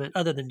Testament,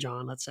 other than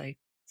John, let's say,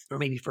 or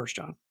maybe First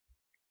John.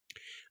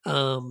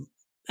 And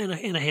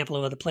a handful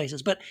of other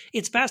places. But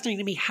it's fascinating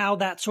to me how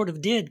that sort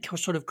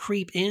of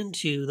creep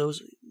into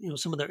those,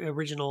 some of the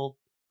original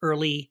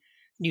early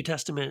New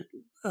Testament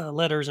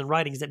letters and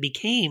writings that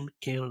became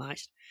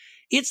canonized.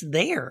 It's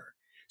there.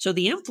 So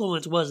the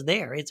influence was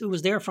there. It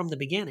was there from the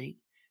beginning.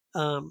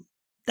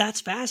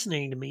 That's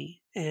fascinating to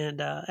me. And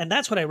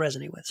that's what I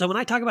resonate with. So when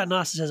I talk about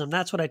Gnosticism,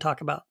 that's what I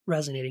talk about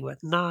resonating with,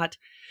 not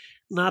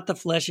the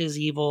flesh is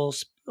evil,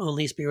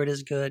 only spirit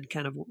is good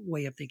kind of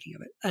way of thinking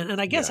of it.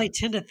 And I guess I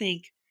tend to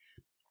think,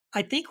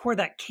 where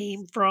that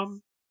came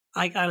from,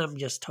 I'm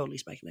just totally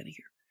speculating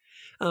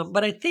here.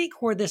 But I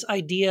think where this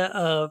idea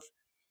of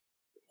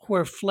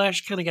where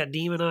flesh kind of got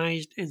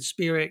demonized and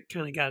spirit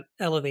kind of got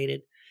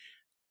elevated,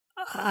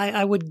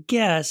 I would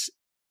guess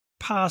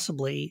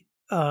possibly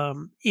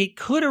it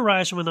could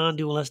arise from a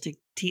non-dualistic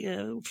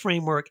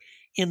framework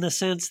in the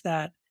sense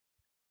that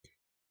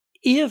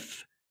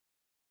if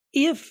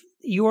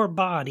your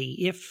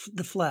body, if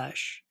the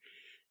flesh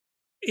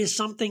is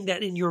something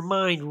that in your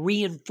mind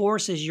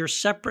reinforces your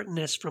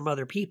separateness from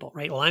other people,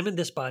 right? Well, I'm in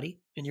this body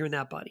and you're in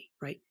that body,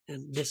 right?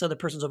 And this other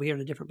person's over here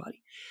in a different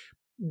body.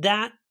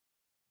 That,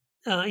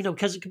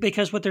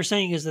 because what they're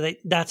saying is that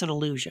that's an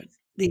illusion.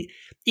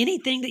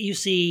 Anything that you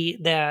see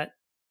that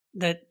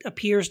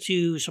appears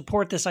to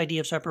support this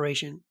idea of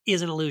separation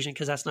is an illusion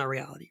because that's not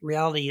reality.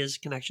 Reality is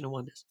connection and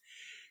oneness.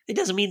 It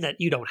doesn't mean that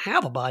you don't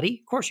have a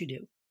body. Of course you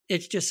do.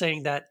 It's just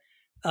saying that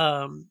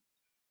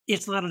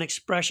it's not an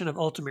expression of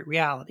ultimate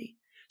reality.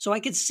 So I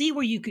could see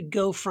where you could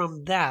go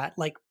from that,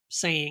 like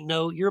saying,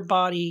 no, your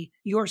body,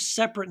 your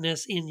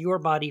separateness in your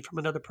body from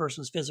another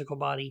person's physical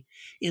body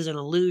is an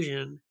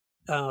illusion.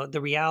 The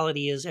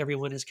reality is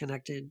everyone is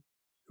connected,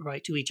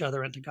 right, to each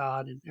other and to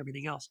God and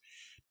everything else.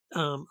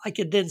 I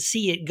could then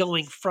see it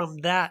going from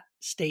that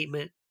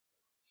statement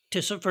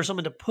for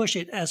someone to push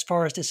it as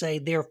far as to say,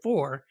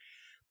 therefore,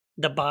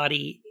 the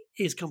body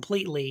is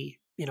completely,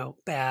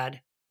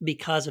 bad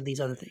because of these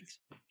other things.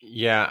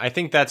 Yeah, I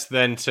think that's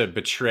then to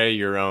betray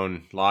your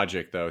own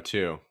logic, though,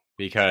 too,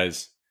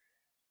 because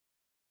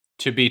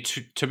to be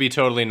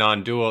totally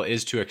non-dual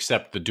is to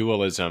accept the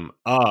dualism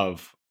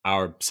of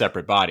our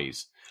separate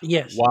bodies.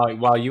 Yes.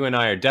 While you and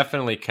I are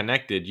definitely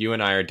connected, you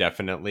and I are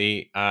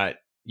definitely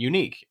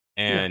unique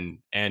Yeah. and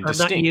I'm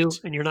not you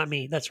distinct. and you're not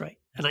me. That's right.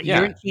 And you're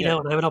in Yeah, yeah, Chino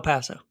and I'm in El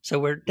Paso. So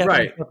we're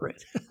definitely right.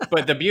 separate.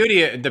 But the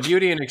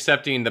beauty in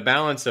accepting the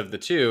balance of the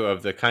two,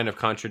 of the kind of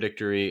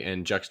contradictory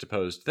and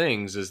juxtaposed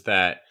things, is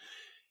that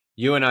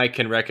you and I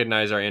can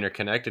recognize our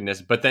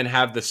interconnectedness, but then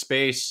have the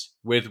space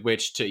with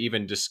which to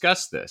even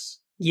discuss this.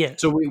 So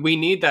Yes. we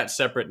need that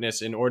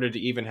separateness in order to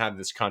even have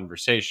this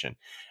conversation.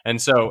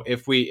 And so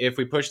if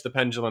we push the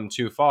pendulum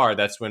too far,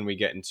 that's when we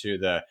get into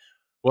the,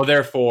 well,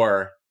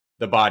 therefore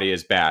the body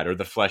is bad or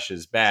the flesh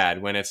is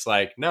bad. When it's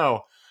like,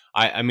 no,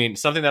 I mean,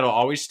 something that'll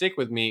always stick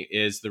with me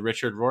is the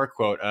Richard Rohr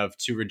quote of,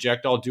 to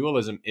reject all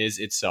dualism is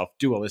itself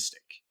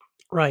dualistic.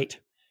 Right.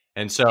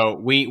 And so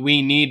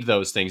we need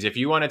those things. If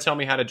you want to tell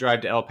me how to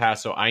drive to El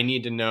Paso, I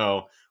need to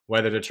know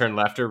whether to turn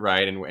left or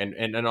right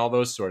and all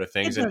those sort of It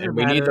things. And doesn't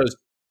we need matter. those,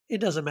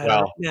 It doesn't matter,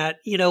 well, Matt.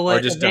 You know or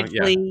what? just don't,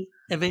 yeah.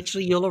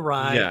 Eventually you'll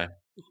arrive. Yeah.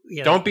 You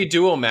know. Don't be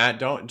dual, Matt.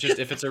 Don't just,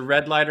 if it's a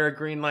red light or a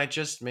green light,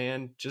 just,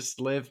 man,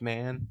 just live,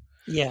 man.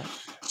 Yeah.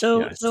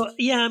 So Yes.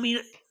 yeah, I mean,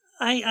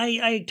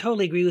 I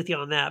totally agree with you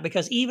on that,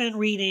 because even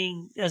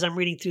as I'm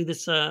reading through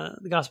this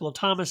the Gospel of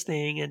Thomas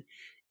thing,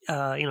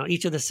 and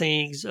each of the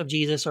sayings of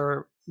Jesus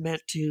are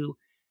meant to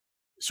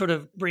sort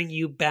of bring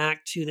you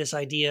back to this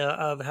idea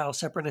of how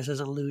separateness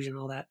is an illusion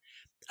and all that.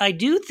 I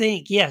do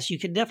think, yes, you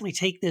can definitely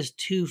take this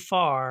too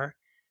far,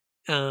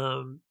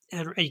 and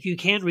you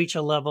can reach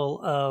a level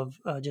of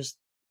just,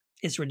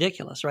 it's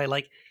ridiculous, right?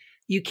 Like,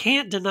 you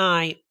can't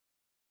deny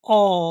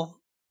all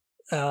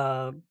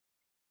uh,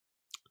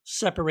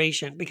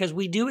 separation, because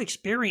we do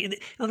experience.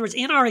 In other words,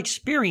 in our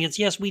experience,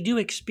 yes, we do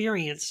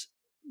experience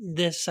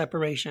this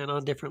separation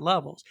on different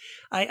levels.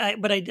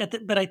 But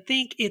I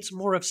think it's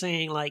more of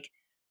saying, like,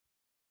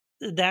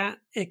 that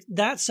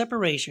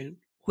separation,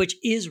 which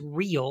is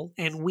real,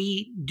 and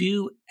we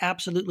do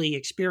absolutely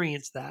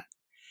experience that.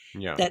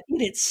 Yeah. That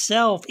in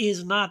itself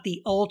is not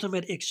the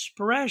ultimate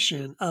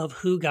expression of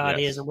who God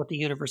is Yes. and what the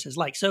universe is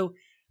like. So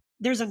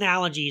there's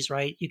analogies,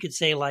 right? You could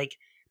say, like,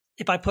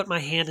 if I put my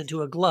hand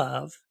into a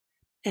glove,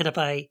 and if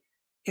I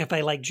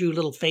like drew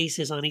little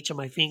faces on each of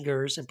my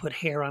fingers and put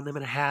hair on them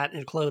and a hat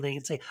and clothing,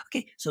 and say,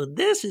 okay, so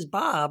this is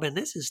Bob and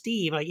this is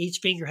Steve. Like, each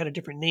finger had a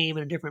different name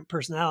and a different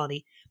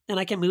personality, and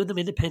I can move them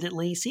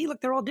independently. See,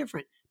 look, they're all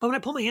different. But when I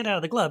pull my hand out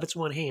of the glove, it's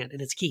one hand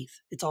and it's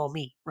Keith. It's all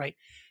me, right?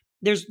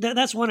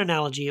 That's one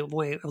analogy, a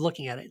way of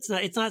looking at it.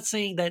 It's not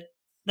saying that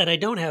I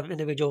don't have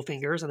individual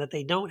fingers and that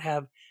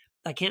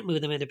I can't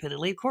move them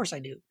independently. Of course I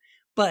do.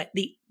 But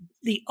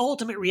the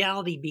ultimate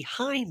reality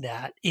behind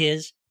that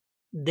is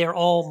they're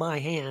all my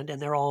hand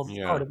and they're all part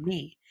Yeah. of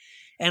me.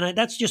 And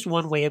that's just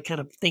one way of kind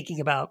of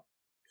thinking about,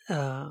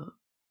 again,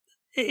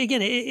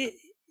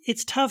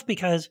 it's tough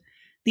because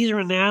these are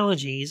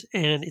analogies,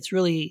 and it's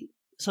really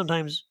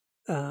sometimes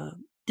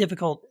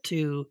difficult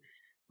to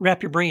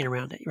wrap your brain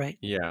around it, right?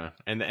 Yeah.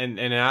 And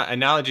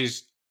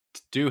analogies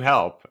do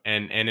help.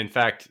 And in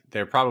fact,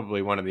 they're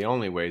probably one of the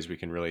only ways we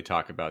can really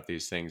talk about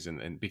these things.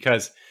 And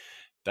because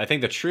I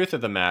think the truth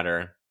of the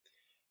matter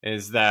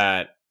is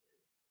that,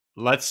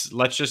 let's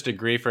just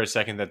agree for a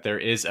second that there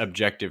is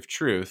objective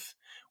truth.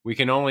 We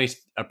can only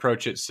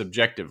approach it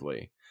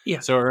subjectively.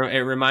 Yeah. So it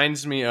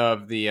reminds me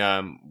of the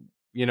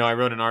I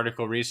wrote an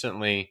article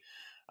recently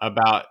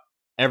about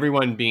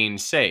everyone being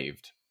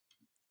saved.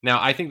 Now,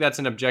 I think that's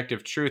an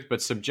objective truth,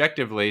 but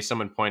subjectively,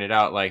 someone pointed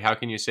out, like, how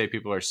can you say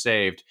people are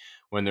saved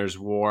when there's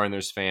war and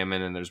there's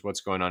famine and there's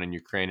what's going on in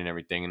Ukraine and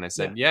everything? And I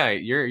said, yeah,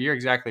 you're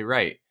exactly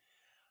right.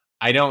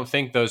 I don't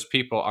think those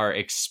people are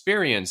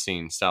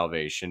experiencing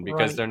salvation,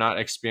 because Right. they're not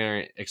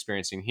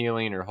experiencing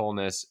healing or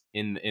wholeness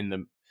in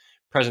the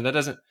present. That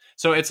doesn't.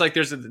 So it's like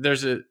there's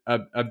a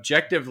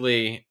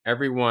objectively,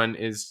 everyone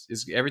is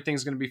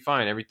everything's going to be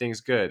fine.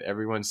 Everything's good.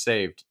 Everyone's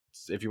saved,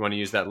 if you want to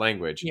use that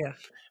language. Yeah.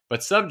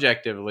 But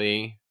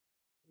subjectively,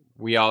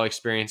 we all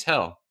experience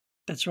hell.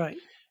 That's right.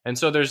 And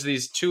so there's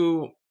these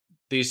two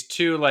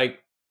like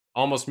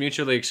almost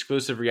mutually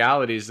exclusive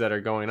realities that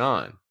are going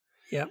on.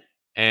 Yeah.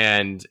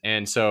 And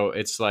so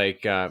it's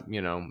like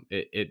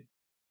it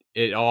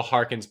all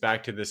harkens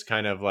back to this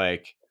kind of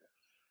like,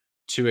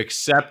 to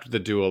accept the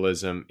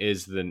dualism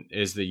is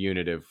the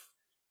unitive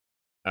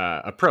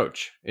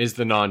approach, is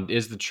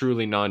the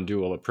truly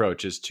non-dual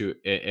approach, is to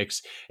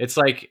it's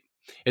like,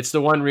 it's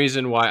the one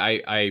reason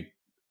why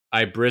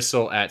I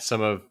bristle at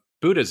some of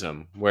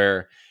Buddhism,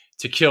 where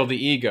to kill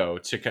the ego,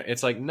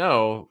 it's like,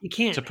 no, You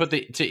can't. to put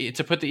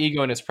the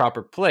ego in its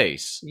proper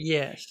place,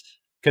 Yes.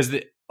 because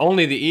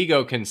only the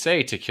ego can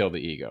say to kill the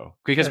ego,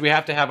 because we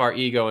have to have our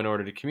ego in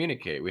order to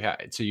communicate. We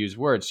have to use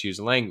words, to use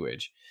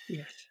language.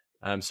 Yes.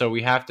 So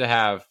we have to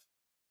have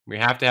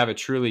a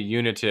truly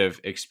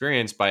unitive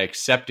experience by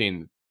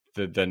accepting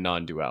the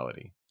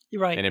non-duality,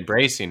 You're right. and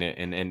embracing it,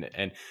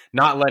 and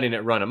not letting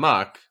it run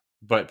amok,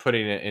 but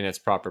putting it in its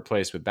proper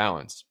place with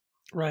balance.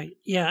 Right.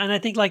 Yeah. And I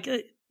think, like,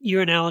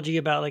 your analogy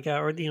about, like,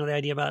 or the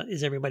idea about,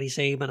 is everybody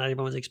saved but not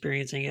everyone's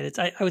experiencing it.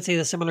 I would say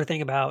the similar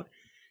thing about,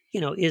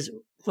 is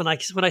when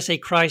I say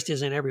Christ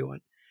is in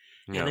everyone.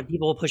 And Yeah. then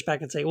people will push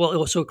back and say,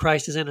 well, so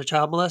Christ is in a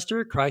child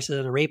molester, Christ is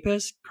in a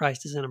rapist,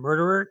 Christ is in a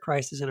murderer,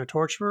 Christ is in a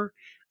torturer.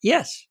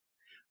 Yes.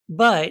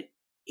 But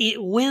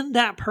when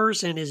that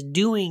person is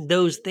doing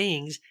those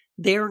things,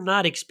 they're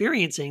not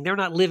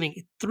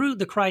living through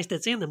the Christ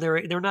that's in them.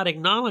 They're not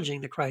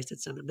acknowledging the Christ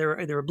that's in them.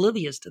 They're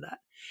oblivious to that.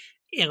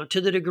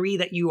 To the degree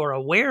that you are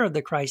aware of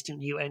the Christ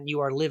in you and you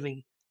are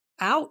living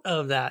out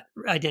of that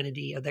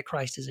identity of that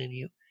Christ is in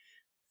you,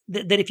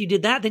 that if you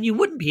did that, then you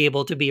wouldn't be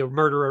able to be a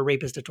murderer, a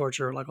rapist, a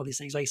torturer, like all these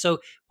things. Like, so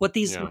what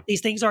these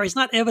things are, it's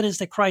not evidence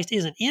that Christ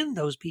isn't in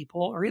those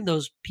people or in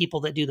those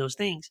people that do those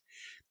things.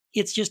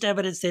 It's just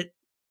evidence that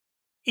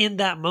in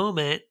that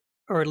moment,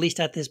 or at least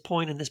at this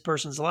point in this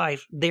person's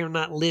life, they're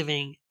not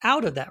living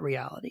out of that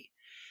reality.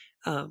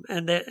 So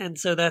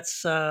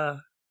that's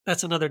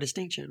another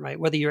distinction, right?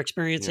 Whether you're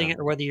experiencing it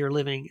or whether you're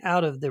living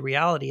out of the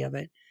reality of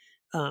it,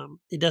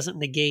 it doesn't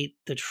negate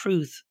the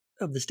truth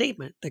of the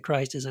statement that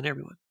Christ is in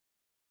everyone.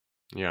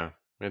 Yeah.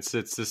 It's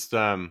just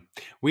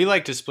we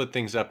like to split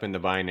things up into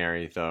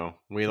binary though.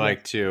 We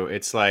like to,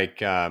 it's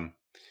like when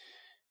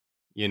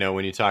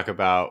you talk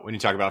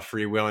about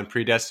free will and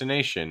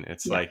predestination,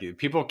 it's like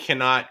people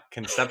cannot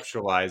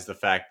conceptualize the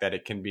fact that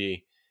it can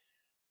be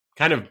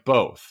kind of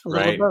both, a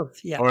right? little of both,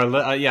 yeah. Or a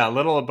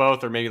little of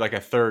both, or maybe like a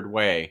third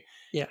way.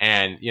 Yeah.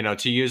 And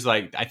to use,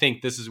 like, I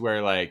think this is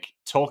where like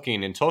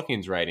Tolkien and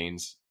Tolkien's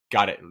writings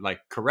got it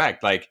like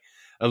correct. Like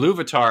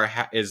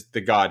Iluvatar is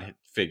the god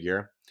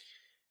figure,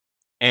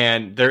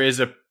 and there is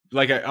a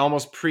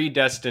almost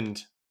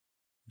predestined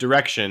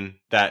direction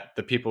that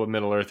the people of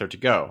Middle Earth are to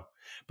go.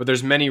 But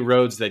there's many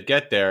roads that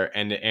get there,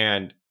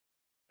 and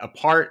a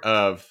part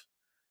of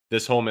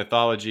this whole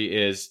mythology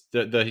is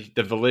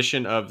the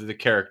volition of the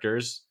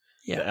characters.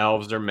 Yeah. The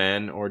elves are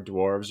men or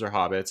dwarves or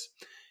hobbits,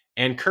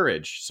 and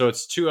courage. So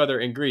it's two other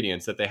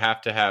ingredients that they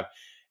have to have.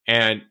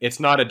 And it's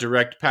not a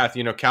direct path.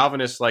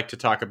 Calvinists like to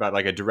talk about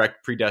like a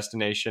direct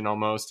predestination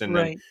almost. And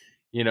then,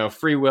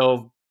 free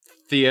will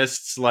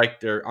theists, like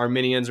they're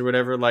Arminians or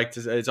whatever, like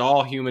it's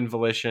all human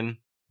volition.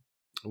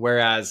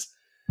 Whereas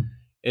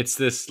it's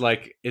this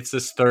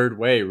third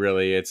way,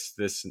 really. It's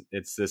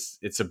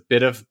a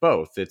bit of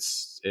both.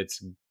 It's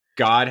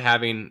God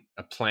having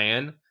a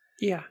plan.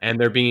 Yeah. And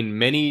there being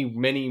many,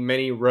 many,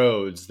 many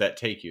roads that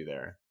take you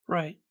there.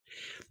 Right.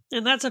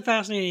 And that's a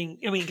fascinating,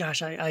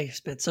 gosh, I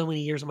spent so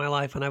many years of my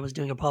life when I was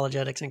doing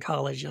apologetics in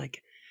college,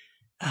 like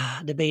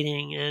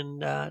debating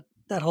and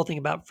that whole thing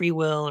about free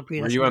will and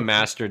predestination. Were you a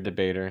master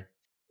debater?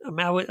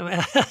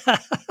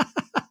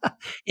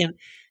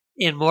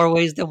 In more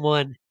ways than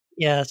one.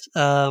 Yes.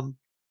 So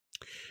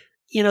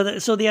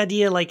the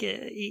idea, like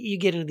you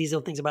get into these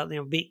little things about,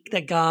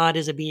 that God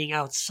is a being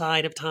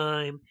outside of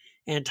time,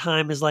 and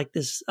time is like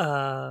this,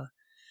 sort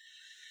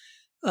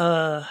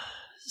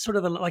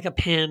of like a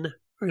pen,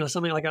 or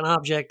something like an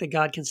object that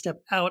God can step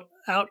out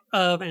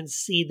of and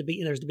see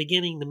there's the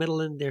beginning, the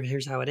middle, and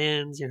here's how it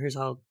ends. Here's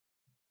how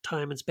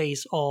time and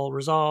space all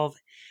resolve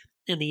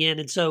in the end.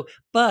 And so,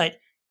 but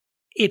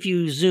if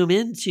you zoom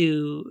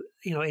into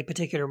a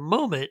particular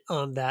moment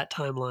on that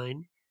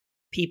timeline,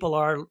 people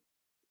are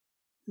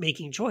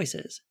making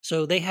choices,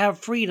 so they have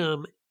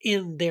freedom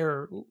in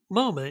their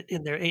moment,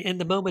 in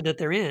the moment that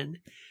they're in.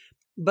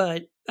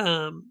 But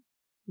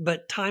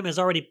time has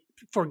already,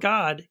 for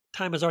God,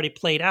 time has already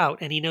played out,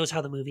 and He knows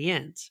how the movie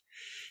ends.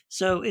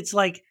 So it's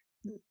like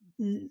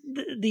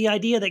the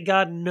idea that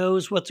God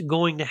knows what's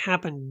going to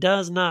happen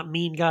does not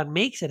mean God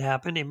makes it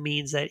happen. It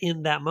means that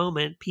in that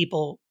moment,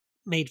 people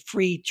made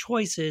free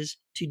choices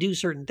to do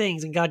certain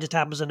things, and God just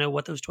happens to know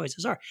what those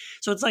choices are.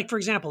 So it's like, for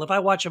example, if I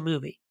watch a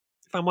movie,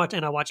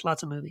 and I watch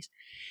lots of movies,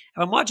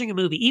 if I'm watching a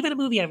movie, even a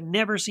movie I've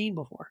never seen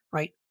before,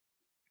 right?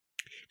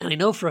 And I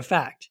know for a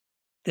fact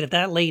that if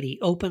that lady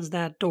opens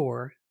that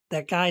door,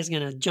 that guy's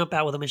going to jump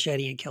out with a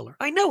machete and kill her.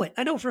 I know it.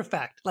 I know for a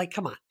fact. Like,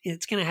 come on,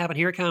 it's going to happen.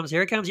 Here it comes.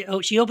 Here it comes.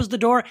 Oh, she opens the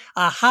door.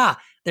 Aha!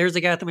 There's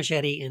the guy with the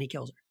machete, and he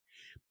kills her.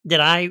 Did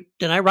I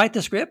write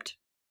the script?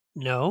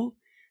 No.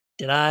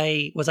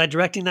 Was I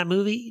directing that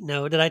movie?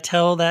 No. Did I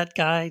tell that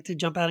guy to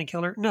jump out and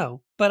kill her?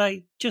 No. But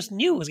I just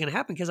knew it was going to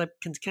happen because I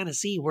can kind of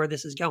see where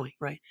this is going,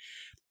 right?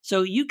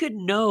 So you could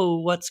know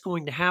what's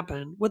going to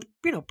happen with,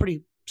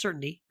 pretty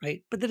certainty,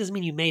 right? But that doesn't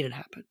mean you made it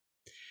happen.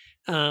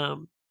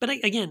 But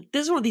again,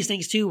 this is one of these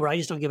things too, where I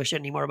just don't give a shit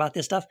anymore about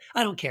this stuff.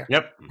 I don't care.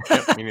 Yep,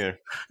 me neither.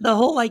 The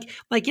whole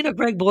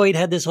Greg Boyd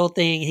had this whole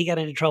thing. He got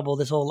into trouble,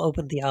 this whole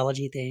open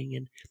theology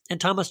thing, and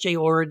Thomas J.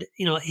 Ord,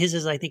 his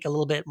is, I think, a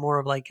little bit more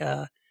of like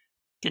a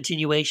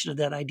continuation of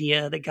that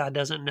idea that God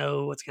doesn't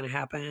know what's going to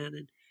happen,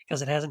 and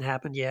because it hasn't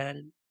happened yet,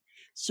 and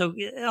so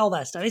all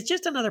that stuff. It's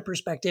just another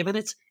perspective, and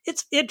it's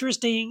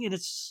interesting, and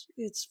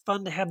it's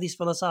fun to have these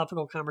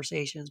philosophical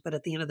conversations. But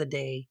at the end of the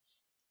day,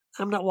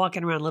 I'm not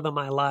walking around living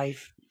my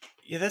life.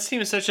 Yeah, that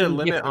seems such a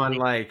limit on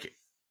like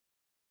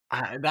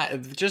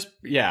that. Just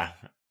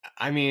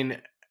I mean,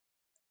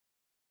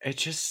 it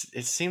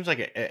seems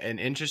like an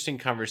interesting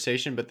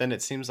conversation, but then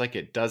it seems like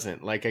it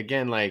doesn't. Like,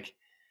 again, like,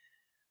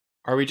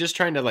 are we just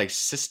trying to like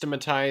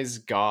systematize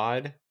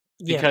God?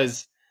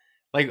 Because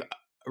like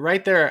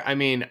right there, I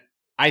mean,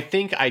 I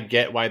think I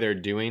get why they're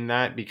doing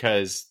that,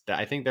 because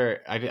I think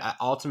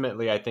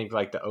ultimately, I think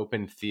like the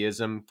open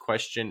theism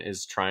question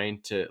is trying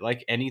to,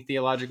 like any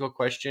theological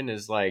question,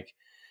 is like,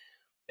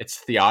 it's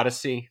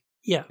theodicy.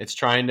 Yeah. It's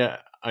trying to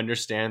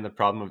understand the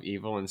problem of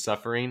evil and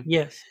suffering.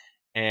 Yes.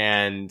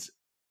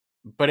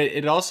 But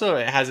it also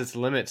has its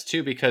limits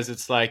too, because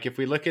it's like, if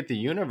we look at the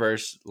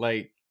universe,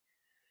 like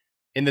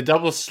in the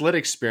double slit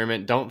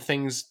experiment,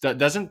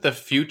 doesn't the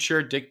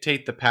future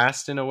dictate the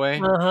past in a way?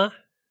 Uh-huh.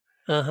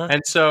 Uh-huh.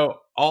 And so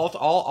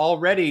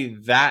already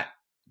that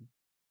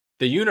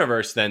the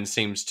universe then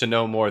seems to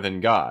know more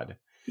than God.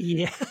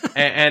 Yeah.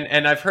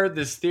 And I've heard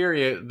this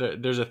theory.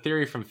 There's a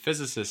theory from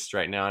physicists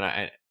right now,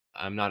 and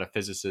I'm not a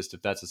physicist.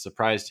 If that's a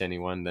surprise to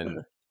anyone,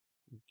 then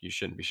you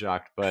shouldn't be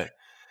shocked. But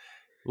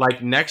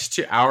like, next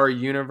to our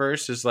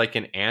universe is like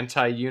an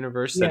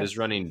anti-universe that is Yes.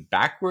 running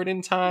backward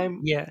in time.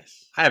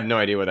 Yes. I have no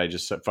idea what I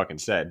just fucking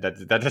said.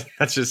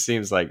 That just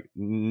seems like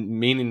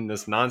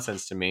meaningless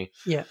nonsense to me.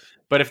 Yeah.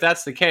 But if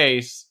that's the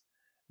case,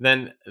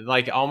 then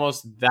like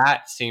almost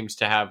that seems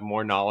to have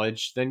more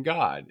knowledge than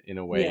God in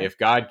a way. Yeah. If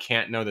God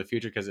can't know the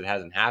future because it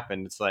hasn't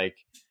happened, it's like,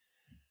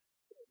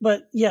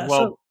 But yeah,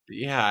 well,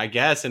 yeah, I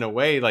guess in a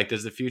way, like,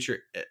 does the future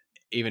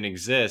even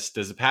exist?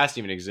 Does the past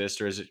even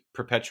exist, or is it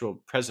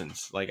perpetual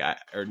presence, like,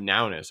 or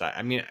nowness?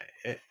 I mean,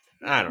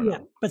 I don't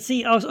know. But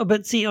see,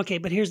 okay,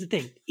 but here's the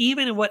thing.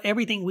 Even in what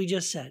everything we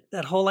just said,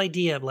 that whole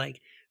idea of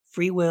like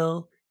free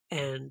will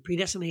and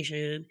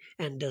predestination,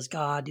 and does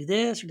God do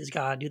this or does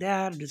God do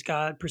that, or does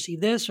God perceive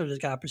this or does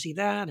God perceive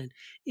that, and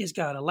is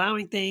God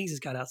allowing things? Is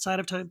God outside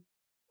of time?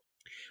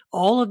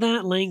 All of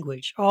that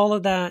language, all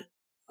of that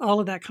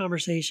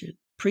conversation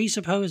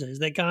presupposes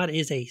that God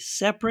is a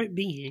separate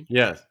being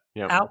Yes.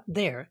 Yep. out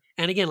there.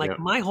 And again, like Yep.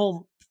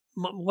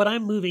 what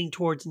I'm moving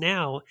towards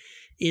now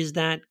is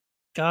that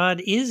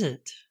God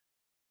isn't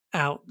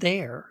out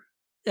there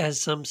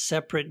as some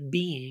separate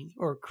being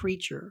or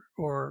creature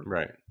or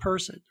Right.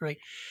 person, right?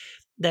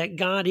 That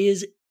God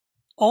is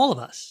all of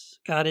us.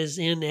 God is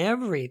in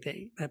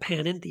everything. That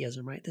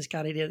panentheism, right? This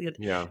God idea.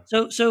 Yeah.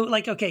 So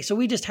like, okay, so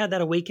we just had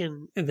that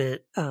Awaken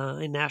event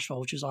in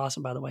Nashville, which was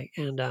awesome, by the way.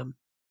 And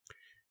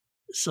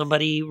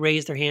somebody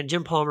raised their hand.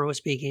 Jim Palmer was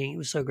speaking. It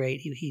was so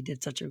great. He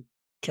did such a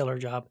killer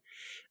job.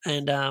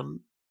 And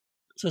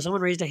so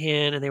someone raised a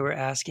hand and they were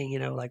asking,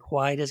 like,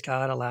 why does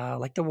God allow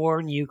like the war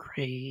in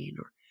Ukraine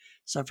or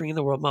suffering in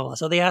the world, blah, blah.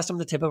 So they asked him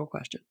the typical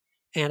question.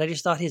 And I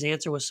just thought his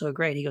answer was so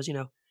great. He goes,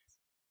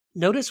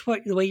 notice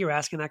the way you're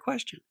asking that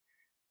question.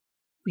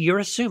 You're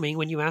assuming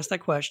when you ask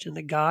that question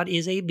that God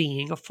is a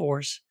being, a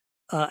force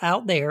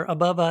out there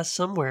above us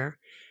somewhere,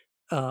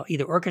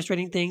 either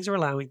orchestrating things or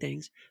allowing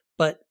things.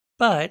 But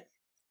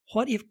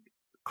what if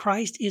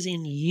Christ is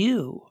in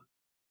you?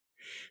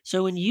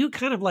 So when you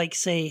kind of like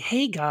say,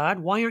 hey, God,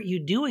 why aren't you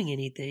doing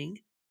anything?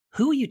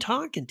 Who are you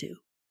talking to?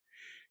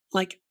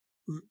 Like,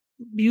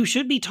 you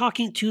should be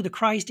talking to the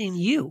Christ in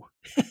you.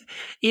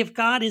 If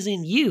God is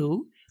in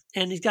you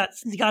and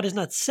God is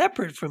not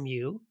separate from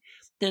you,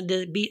 then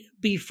to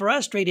be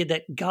frustrated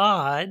that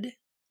God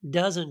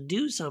doesn't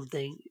do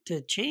something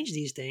to change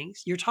these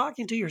things, you're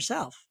talking to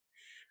yourself.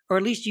 Or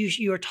at least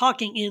you are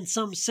talking in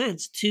some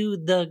sense to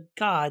the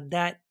God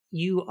that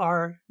you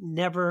are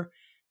never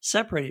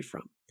separated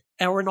from.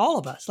 Or in all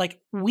of us. Like,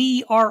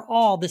 we are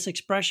all this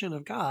expression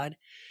of God.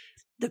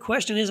 The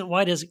question isn't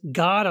why does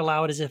God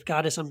allow it as if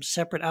God is some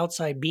separate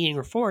outside being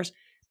or force.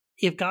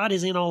 If God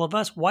is in all of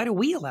us, why do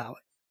we allow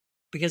it?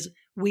 Because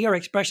we are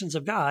expressions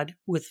of God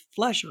with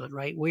flesh on,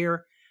 right?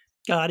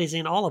 God is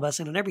in all of us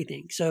and in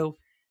everything. So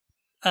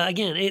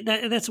again,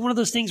 that's one of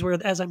those things where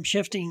as I'm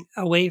shifting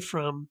away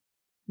from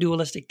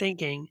dualistic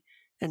thinking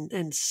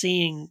and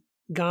seeing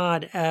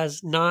God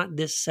as not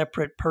this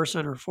separate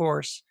person or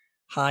force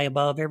high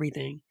above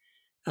everything,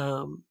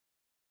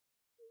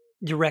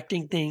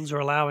 directing things or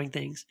allowing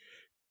things,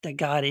 that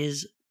God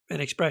is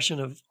an expression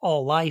of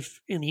all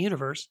life in the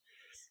universe,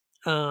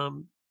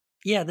 then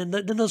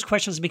those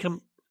questions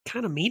become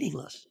kind of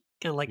meaningless,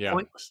 kind of like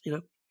pointless,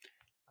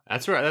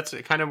 That's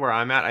kind of where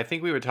I'm at. I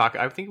think we would talk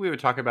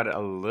about it a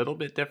little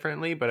bit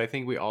differently, but I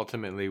think we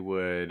ultimately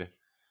would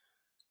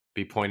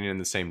be pointing in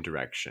the same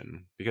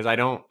direction, because I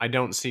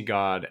don't see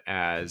God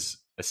as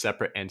a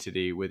separate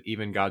entity with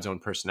even God's own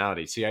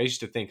personality. See, I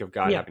used to think of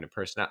God having a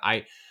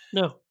personality.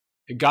 No.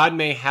 God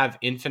may have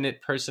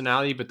infinite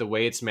personality, but the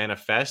way it's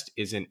manifest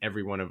is in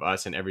every one of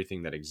us and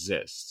everything that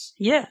exists.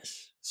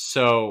 Yes.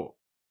 So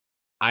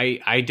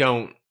I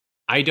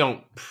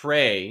don't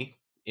pray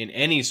in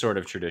any sort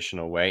of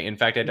traditional way. In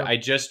fact, I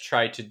just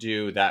try to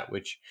do that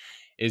which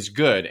is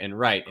good and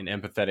right and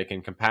empathetic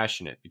and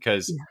compassionate,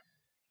 because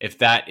if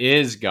that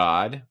is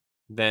God,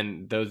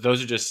 then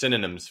those are just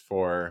synonyms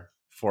for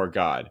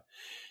God.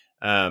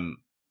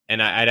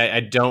 And I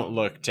don't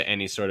look to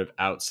any sort of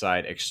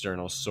outside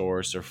external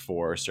source or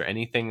force or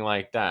anything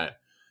like that,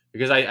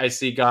 because I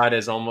see God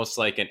as almost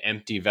like an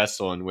empty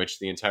vessel in which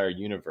the entire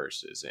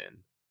universe is in.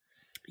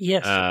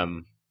 Yes.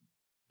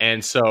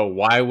 And so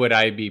why would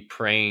I be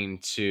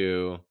praying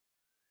to...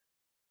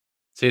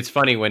 See, it's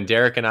funny when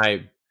Derek and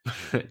I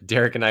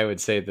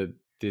would say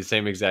the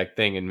same exact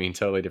thing and mean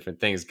totally different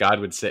things.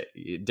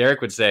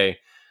 Derek would say,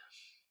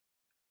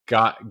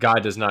 God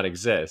does not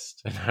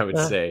exist. And I would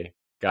say,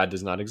 God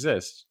does not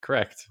exist.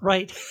 Correct.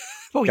 Right.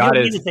 Well, God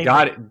you is mean the same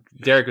God. thing.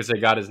 Derek would say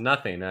God is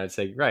nothing. And I'd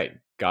say, right.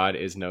 God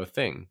is no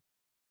thing.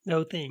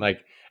 No thing.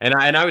 Like, and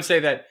I would say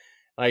that,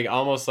 like,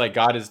 almost like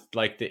God is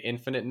like the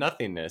infinite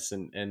nothingness,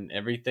 and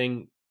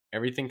everything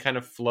kind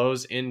of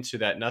flows into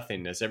that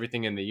nothingness,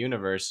 everything in the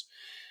universe.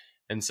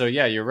 And so,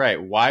 yeah, you're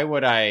right. Why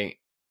would I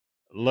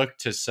look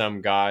to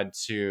some God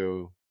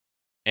to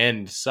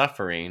end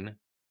suffering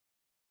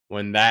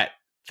when that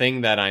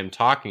thing that I'm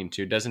talking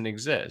to doesn't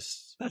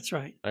exist? That's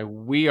right. Like,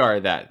 we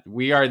are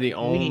the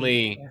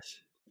only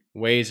Yes.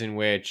 ways in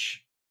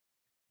which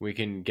we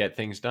can get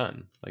things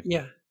done. Like,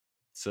 Yeah.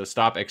 so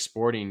stop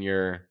exporting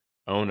your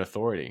own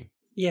authority.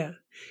 Yeah.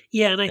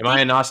 Yeah. And Am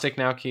I a Gnostic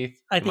now,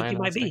 Keith? I Am think a you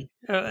might Gnostic? be,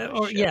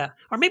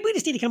 or maybe we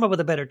just need to come up with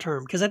a better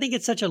term, because I think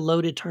it's such a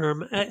loaded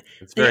term.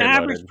 It's The very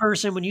average loaded.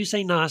 person, when you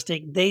say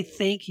Gnostic, they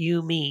think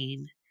you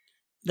mean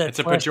that It's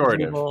a flesh is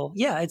pejorative. evil.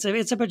 Yeah, it's a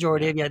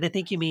pejorative. Yeah, they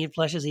think you mean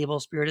flesh is evil,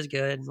 spirit is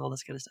good, and all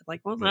this kind of stuff.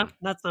 Like, well, no,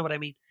 that's not what I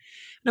mean.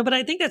 No, but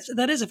I think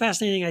that is a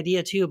fascinating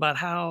idea too, about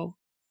how,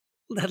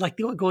 like,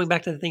 going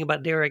back to the thing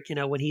about Derek,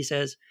 when he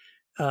says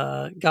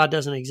God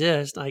doesn't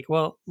exist. Like,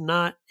 well,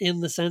 not in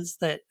the sense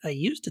that I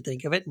used to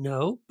think of it.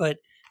 No, but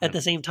at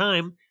the same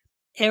time,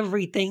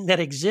 everything that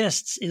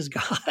exists is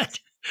God.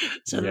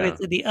 So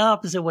it's the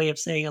opposite way of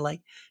saying it.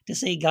 Like, to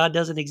say God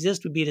doesn't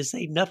exist would be to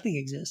say nothing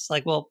exists.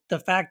 Like, well, the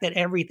fact that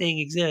everything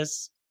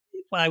exists,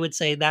 I would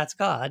say that's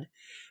God,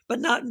 but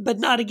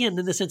not again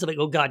in the sense of like,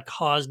 oh, God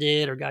caused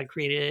it or God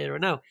created it, or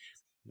no.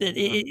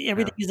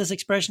 Everything is this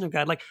expression of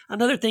God. Like,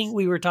 another thing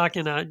we were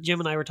talking, Jim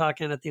and I were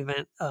talking at the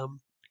event.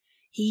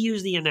 He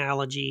used the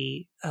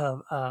analogy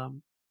of,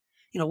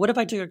 what if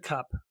I took a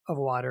cup of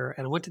water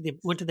and I went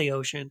to the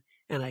ocean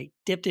and I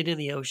dipped it in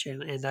the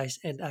ocean,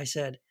 and I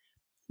said,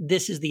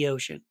 "This is the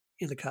ocean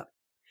in the cup."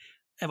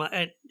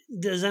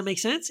 Does that make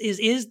sense?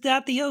 Is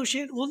that the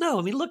ocean? Well, no.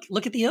 I mean,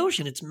 look at the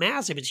ocean. It's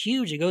massive. It's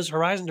huge. It goes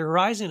horizon to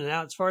horizon, and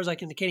out as far as I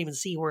can't even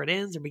see where it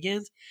ends or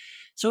begins.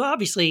 So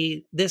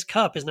obviously, this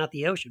cup is not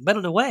the ocean. But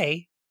in a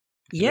way,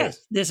 yes,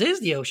 this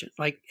is the ocean.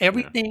 Like,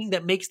 everything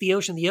that makes the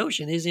ocean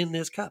is in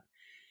this cup.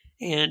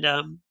 And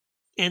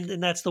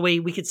that's the way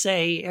we could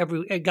say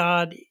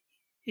God,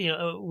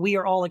 we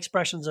are all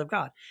expressions of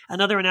God.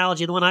 Another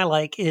analogy, the one I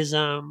like, is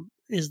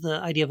the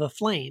idea of a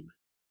flame.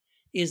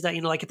 Is that,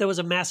 like, if there was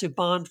a massive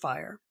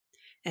bonfire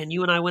and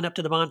you and I went up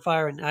to the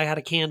bonfire and I had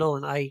a candle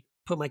and I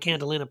put my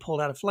candle in and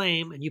pulled out a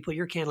flame, and you put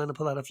your candle in and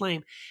pulled out a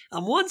flame.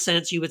 In one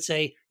sense, you would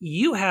say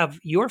you have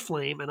your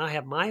flame and I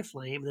have my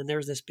flame, and then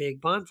there's this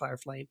big bonfire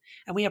flame,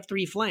 and we have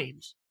three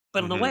flames.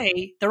 But in a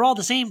way, they're all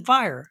the same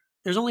fire.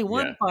 There's only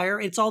one fire.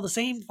 It's all the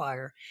same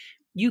fire.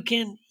 You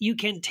can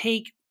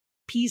take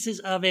pieces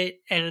of it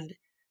and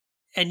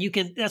you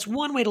can, that's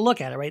one way to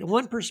look at it, right?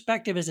 One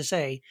perspective is to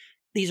say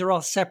these are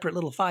all separate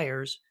little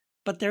fires,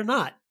 but they're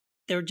not.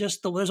 They're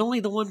just there's only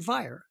the one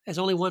fire. There's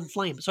only one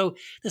flame. So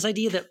this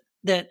idea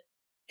that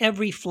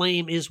every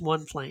flame is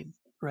one flame,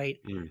 right?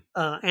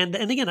 And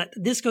again,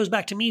 this goes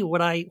back to me,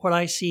 what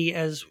I see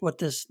as what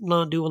this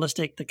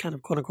non-dualistic, the kind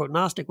of quote unquote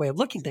Gnostic way of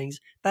looking things.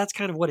 That's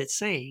kind of what it's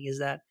saying, is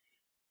that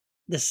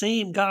the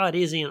same God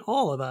is in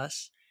all of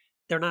us.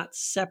 They're not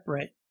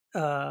separate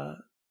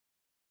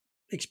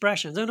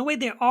expressions. In a way,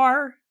 they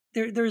are.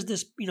 There's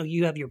this,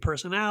 you have your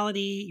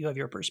personality, you have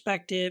your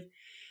perspective.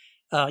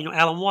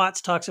 Alan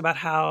Watts talks about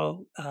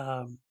how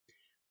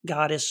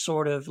God is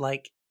sort of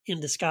like in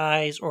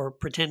disguise, or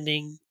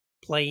pretending,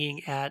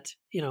 playing at,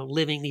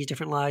 living these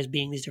different lives,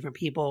 being these different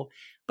people.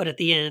 But at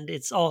the end,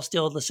 it's all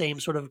still the same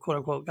sort of quote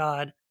unquote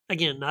God.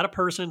 Again, not a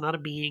person, not a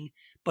being,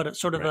 but it's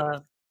sort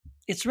of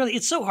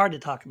it's so hard to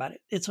talk about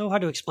it. It's so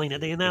hard to explain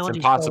it. The analogy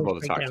is impossible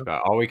to talk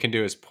about. All we can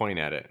do is point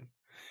at it.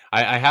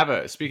 I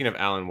have speaking of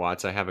Alan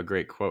Watts, I have a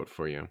great quote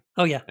for you.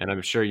 Oh, yeah. And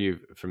I'm sure you're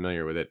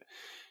familiar with it.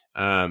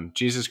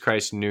 Jesus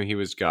Christ knew he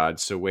was God,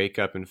 so wake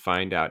up and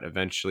find out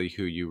eventually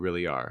who you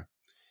really are.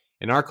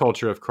 In our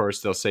culture, of course,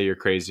 they'll say you're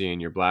crazy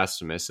and you're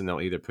blasphemous, and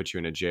they'll either put you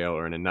in a jail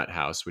or in a nut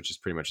house, which is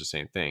pretty much the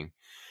same thing.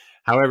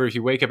 However, if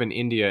you wake up in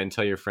India and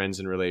tell your friends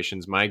and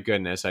relations, my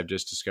goodness, I've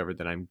just discovered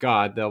that I'm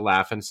God, they'll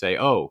laugh and say,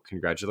 oh,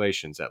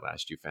 congratulations, at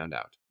last you found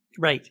out.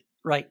 Right.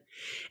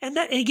 And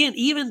that, again,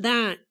 even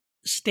that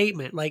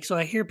statement, like, so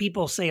I hear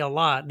people say a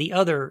lot, the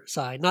other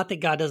side, not that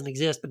God doesn't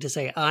exist, but to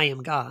say, I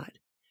am God.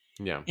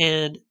 Yeah.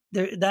 And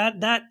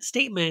that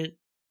statement,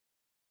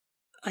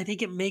 I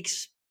think it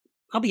makes,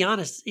 I'll be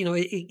honest,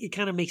 it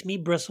kind of makes me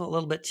bristle a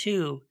little bit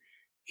too,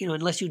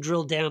 unless you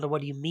drill down to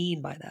what do you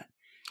mean by that.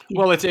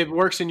 Well, it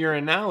works in your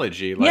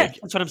analogy. Like, yeah,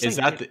 that's what I'm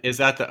saying. Is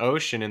that the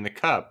ocean in the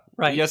cup?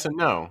 Right. Yes and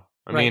no.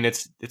 I mean,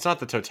 it's not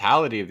the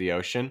totality of the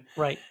ocean.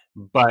 Right.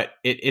 But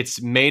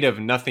it's made of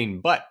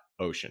nothing but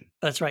ocean.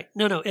 That's right.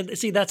 No. And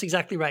see, that's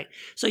exactly right.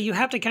 So you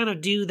have to kind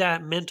of do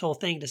that mental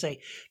thing to say,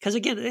 because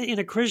again, in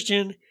a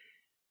Christian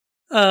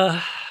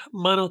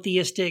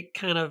monotheistic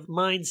kind of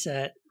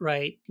mindset,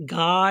 right?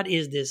 God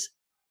is this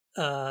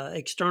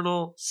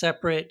external,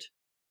 separate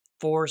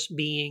force,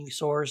 being,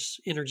 source,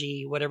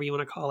 energy, whatever you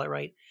want to call it,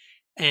 right?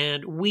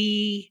 And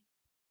we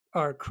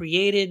are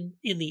created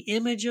in the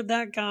image of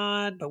that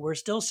God, but we're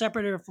still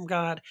separated from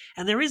God.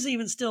 And there is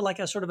even still like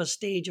a sort of a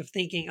stage of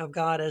thinking of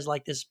God as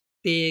like this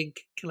big,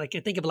 like I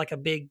think of it like a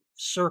big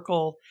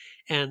circle,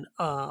 and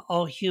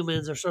all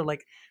humans are sort of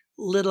like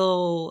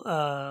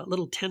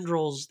little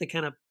tendrils that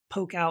kind of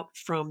poke out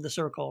from the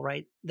circle,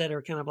 right? That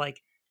are kind of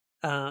like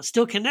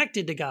still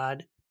connected to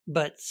God,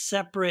 but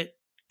separate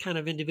kind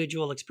of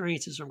individual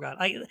experiences from God.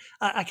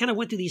 I kind of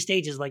went through these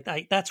stages. Like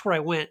that's where I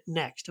went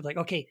next. Of like,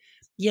 okay,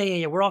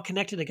 yeah. We're all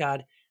connected to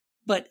God,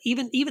 but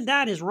even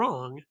that is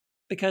wrong,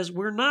 because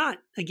we're not,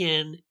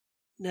 again,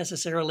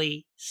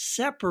 necessarily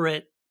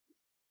separate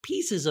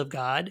pieces of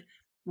God.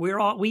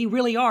 We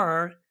really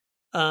are.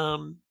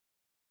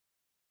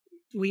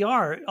 We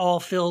are all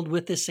filled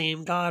with the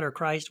same God or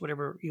Christ,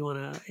 whatever you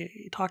want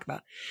to talk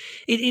about.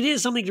 It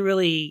is something to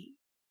really.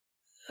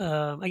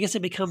 I guess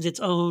it becomes its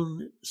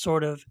own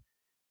sort of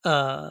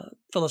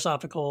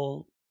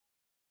philosophical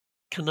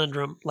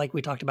conundrum, like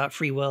we talked about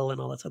free will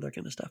and all that other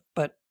kind of stuff.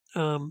 But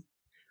I'm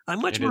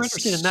much It more is,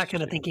 interested in that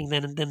kind of yeah. thinking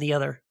than the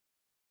other.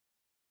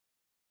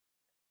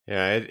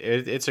 Yeah,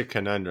 it's a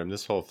conundrum.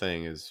 This whole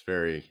thing is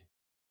very.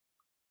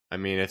 I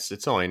mean,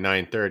 it's only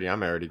 9:30.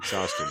 I'm already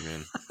exhausted,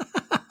 man.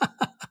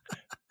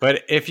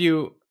 But if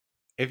you,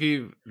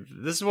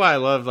 this is why I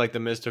love like the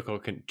mystical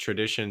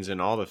traditions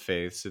and all the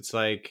faiths. It's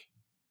like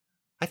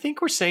I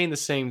think we're saying the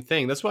same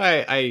thing. That's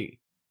why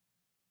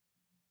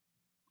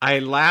I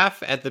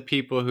laugh at the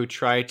people who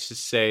try to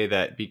say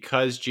that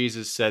because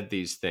Jesus said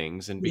these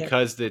things and Yeah,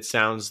 because it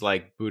sounds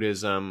like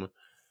Buddhism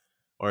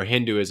or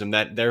Hinduism,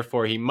 that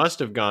therefore he must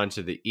have gone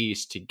to the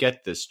East to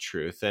get this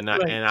truth. right.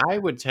 And I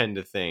would tend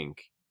to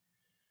think,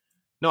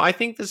 no, I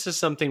think this is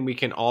something we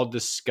can all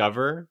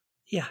discover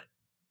Yeah,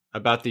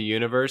 about the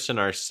universe and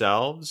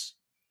ourselves,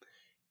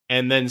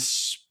 and then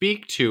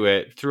speak to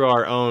it through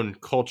our own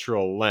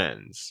cultural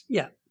lens.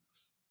 yeah,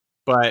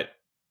 But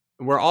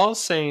we're all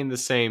saying the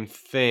same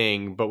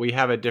thing, but we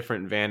have a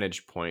different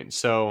vantage point.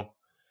 So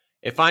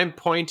if I'm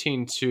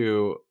pointing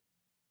to,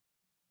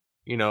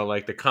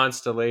 like the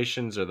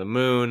constellations or the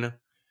moon,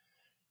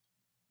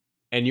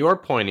 and you're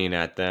pointing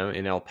at them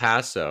in El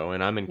Paso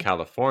and I'm in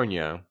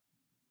California,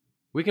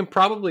 we can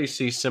probably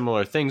see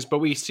similar things, but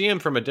we see them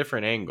from a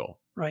different angle.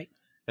 right.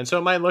 And so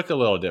it might look a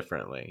little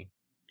differently.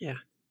 Yeah,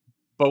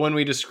 But when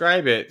we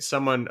describe it,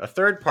 a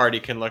third party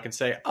can look and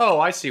say, oh,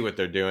 I see what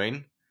they're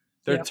doing.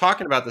 They're yeah,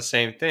 talking about the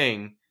same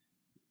thing,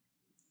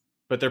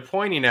 but they're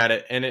pointing at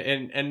it.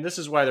 And this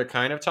is why they're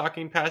kind of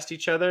talking past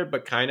each other,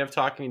 but kind of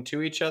talking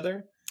to each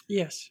other,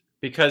 yes,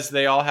 because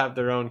they all have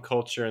their own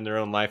culture and their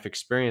own life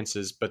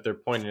experiences, but they're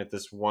pointing at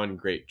this one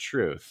great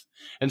truth.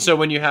 And so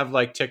when you have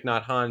like Thich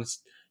Nhat Hanh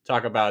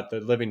talk about the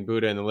living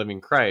Buddha and the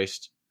living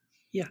Christ,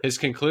 yeah, his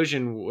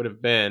conclusion would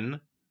have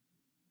been,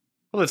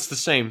 well, it's the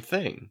same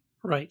thing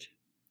right.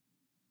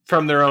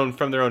 from their own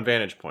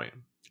vantage point.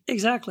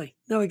 Exactly.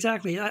 No,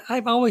 exactly.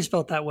 I've always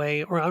felt that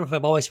way, or I don't know if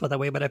I've always felt that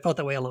way, but I felt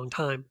that way a long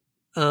time.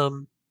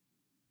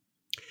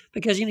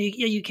 Because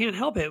you can't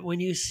help it when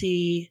you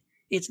see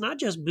it's not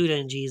just Buddha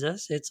and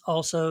Jesus. It's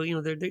also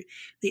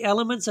the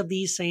elements of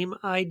these same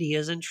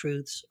ideas and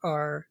truths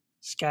are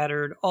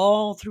scattered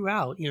all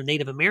throughout.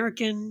 Native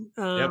American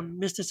Yep.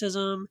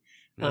 mysticism,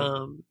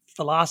 Yep.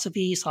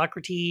 philosophy,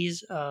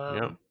 Socrates,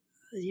 Yep.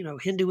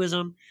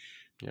 Hinduism,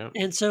 Yep.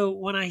 and so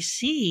when I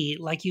see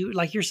like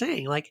you're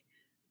saying, like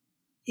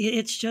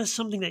it's just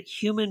something that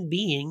human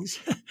beings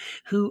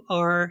who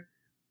are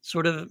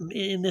sort of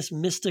in this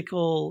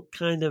mystical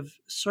kind of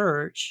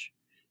search,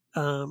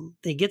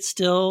 they get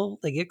still,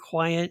 they get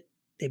quiet,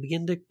 they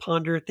begin to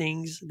ponder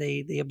things,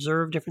 they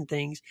observe different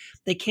things.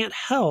 They can't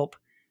help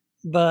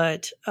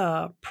but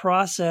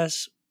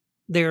process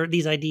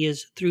these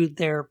ideas through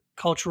their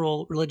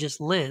cultural religious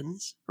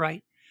lens,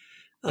 right?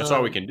 That's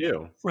all we Um, can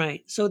do.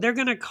 right. So they're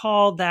going to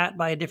call that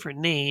by a different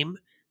name.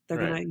 They're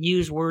going Right. to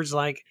use words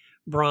like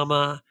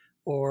Brahma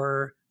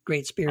or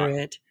Great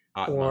Spirit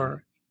Atman.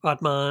 or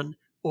Atman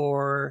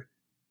or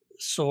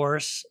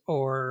Source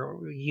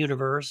or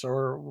Universe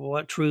or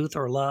what Truth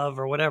or Love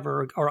or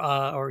whatever,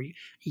 or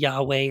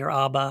Yahweh or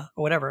Abba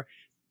or whatever.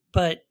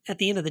 But at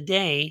the end of the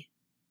day,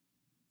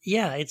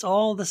 yeah, it's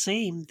all the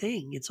same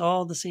thing. It's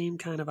all the same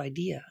kind of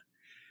idea.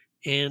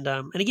 And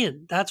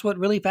again, that's what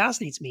really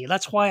fascinates me.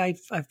 That's why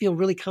I feel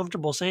really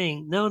comfortable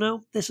saying,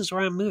 no, this is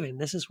where I'm moving.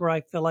 This is where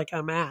I feel like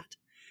I'm at.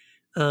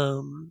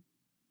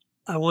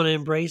 I want to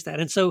embrace that.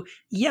 And so,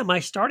 yeah, my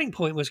starting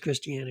point was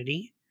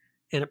Christianity,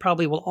 and it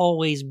probably will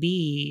always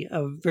be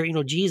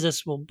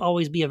Jesus will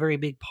always be a very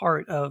big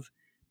part of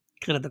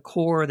kind of the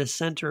core, the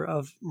center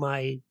of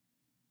my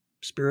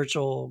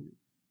spiritual,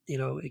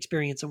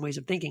 experience and ways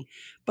of thinking.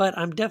 But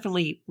I'm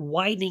definitely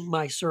widening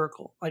my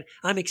circle.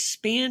 I'm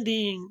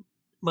expanding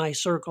my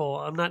circle.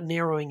 I'm not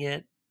narrowing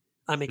it.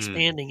 I'm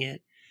expanding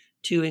it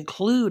to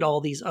include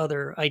all these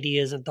other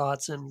ideas and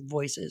thoughts and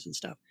voices and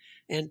stuff.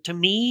 And to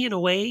me, in a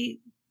way,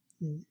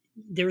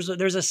 there's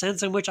a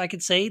sense in which I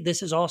could say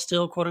this is all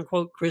still quote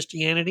unquote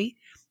Christianity,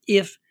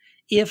 if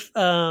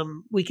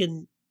we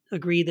can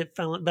agree that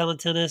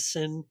Valentinus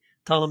and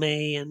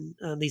Ptolemy and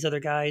these other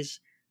guys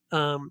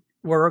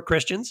were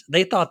Christians.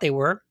 They thought they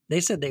were.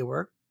 They said they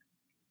were.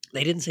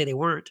 They didn't say they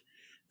weren't.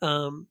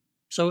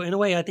 So in a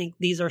way, I think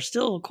these are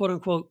still quote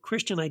unquote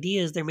Christian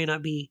ideas. There may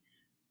not be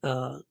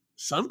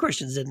some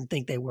Christians didn't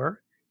think they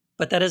were,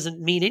 but that doesn't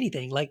mean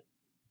anything. Like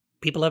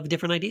people have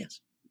different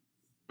ideas.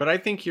 But I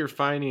think you're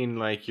finding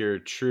like your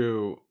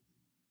true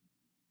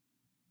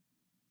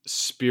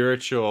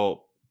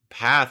spiritual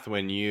path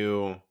when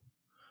you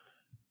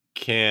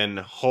can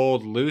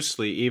hold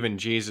loosely even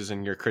Jesus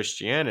and your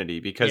Christianity,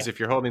 because if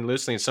you're holding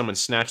loosely and someone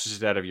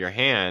snatches it out of your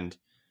hand,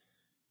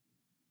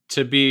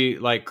 to be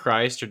like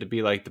Christ or to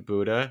be like the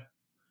Buddha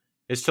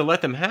is to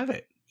let them have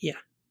it. Yeah.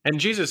 And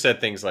Jesus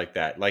said things like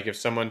that. Like if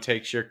someone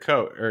takes your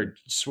coat or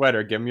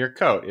sweater, give them your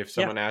coat. If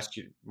someone asks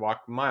you to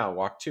walk a mile,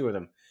 walk 2 of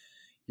them.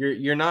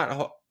 You're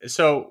not.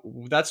 So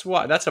that's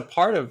a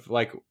part of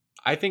like,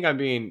 I think I'm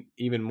being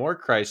even more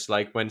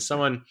Christ-like when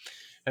someone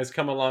has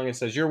come along and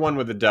says, you're one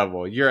with the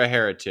devil, you're a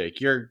heretic,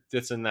 you're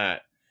this and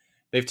that.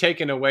 They've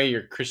taken away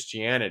your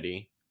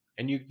Christianity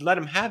and you let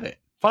them have it.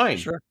 Fine.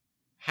 Sure.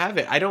 Have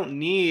it. I don't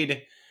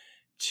need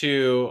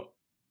to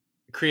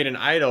create an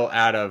idol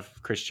out of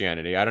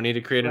Christianity. I don't need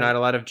to create an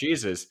idol out of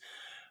Jesus.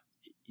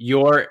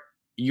 Your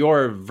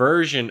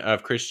version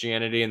of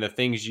Christianity and the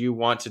things you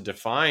want to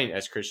define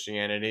as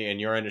Christianity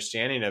and your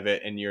understanding of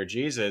it and your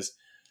Jesus,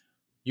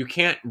 you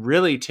can't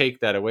really take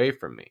that away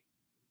from me.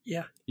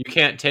 Yeah. You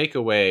can't take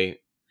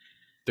away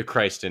the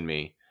Christ in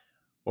me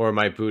or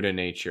my Buddha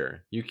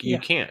nature. You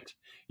can't.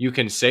 You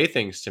can say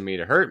things to me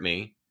to hurt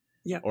me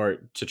or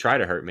to try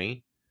to hurt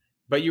me,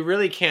 but you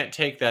really can't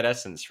take that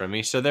essence from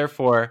me. So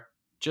therefore,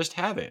 just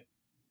have it.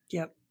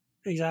 Yep,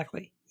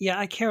 exactly. Yeah,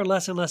 I care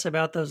less and less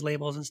about those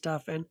labels and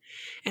stuff, and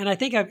I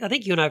think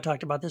you and I have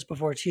talked about this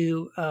before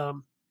too.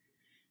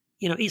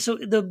 You know, so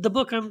the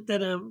book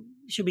that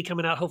should be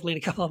coming out hopefully in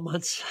a couple of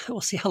months.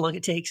 We'll see how long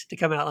it takes to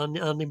come out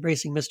on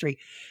embracing mystery.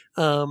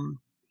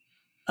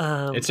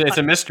 It's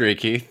a mystery,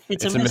 Keith.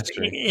 It's a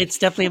mystery. It's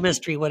definitely a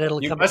mystery what it'll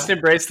come out. You must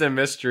embrace the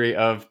mystery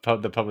of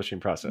the publishing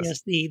process.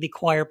 Yes, the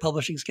choir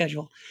publishing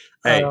schedule.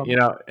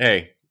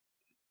 Hey,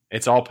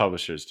 it's all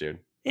publishers, dude.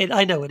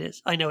 I know it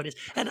is.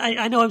 And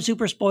I know I'm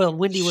super spoiled.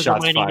 Wendy was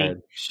reminding me.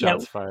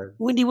 Shots fired.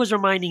 Wendy was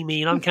reminding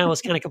me, and I'm kind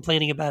of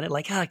complaining about it,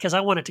 like, because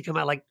I want it to come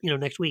out like,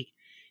 next week.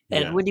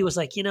 And Wendy was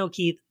like,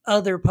 Keith,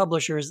 other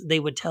publishers, they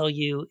would tell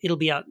you it'll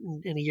be out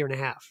in a year and a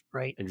half,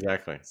 right?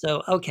 Exactly.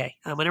 So, okay,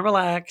 I'm going to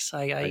relax.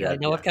 I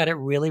know I've got it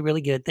really,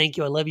 really good. Thank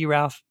you. I love you,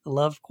 Ralph. I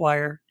love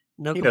choir.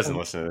 No, he doesn't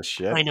listen to this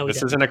shit. I know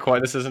this isn't a choir.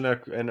 This isn't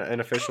an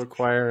official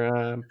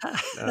choir.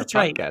 That's podcast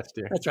right.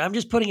 Here. That's right. I'm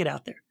just putting it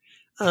out there.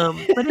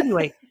 But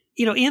anyway,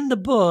 in the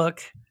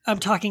book, I'm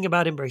talking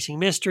about embracing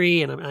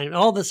mystery and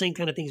all the same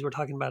kind of things we're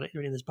talking about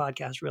in this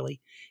podcast, really.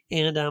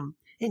 And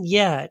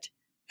yet,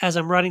 as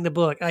I'm writing the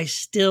book, I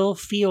still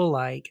feel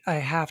like I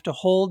have to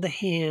hold the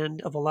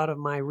hand of a lot of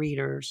my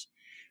readers.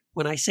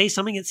 When I say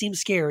something that seems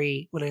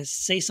scary, when I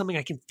say something,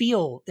 I can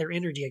feel their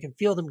energy. I can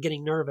feel them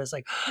getting nervous.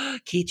 Like,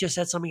 Keith just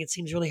said something that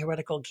seems really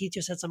heretical. And Keith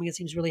just said something that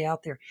seems really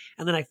out there.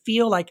 And then I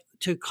feel like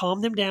to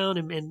calm them down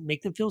and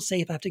make them feel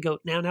safe, I have to go,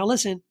 now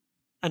listen.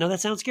 I know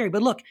that sounds scary,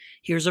 but look,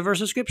 here's a verse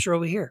of scripture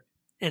over here.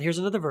 And here's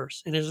another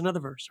verse. And here's another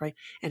verse, right?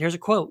 And here's a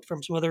quote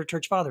from some other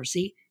church fathers.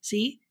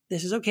 See,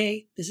 this is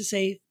okay. This is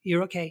safe.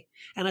 You're okay.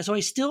 And so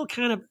I still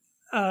kind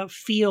of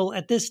feel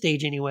at this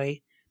stage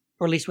anyway,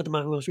 or at least with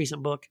my most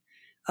recent book,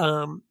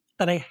 that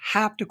I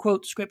have to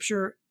quote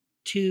scripture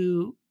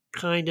to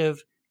kind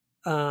of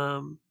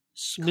coddle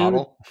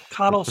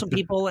some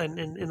people. And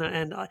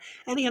again,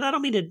 I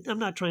don't mean to, I'm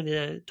not trying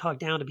to talk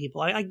down to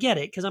people. I get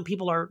it because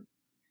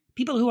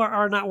people who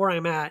are not where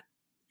I'm at.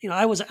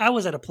 I was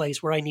at a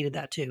place where I needed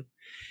that too.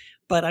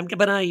 But I'm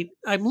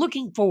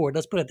looking forward.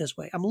 Let's put it this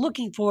way: I'm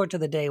looking forward to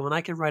the day when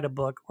I can write a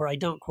book where I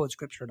don't quote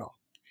scripture at all,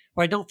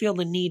 where I don't feel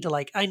the need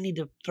to I need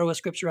to throw a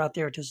scripture out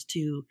there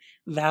to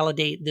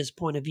validate this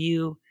point of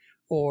view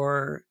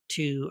or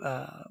to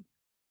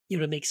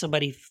to make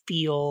somebody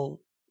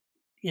feel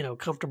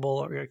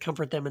comfortable or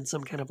comfort them in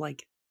some kind of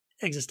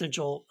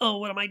existential. Oh,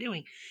 what am I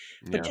doing?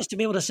 But just to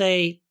be able to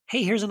say,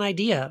 hey, here's an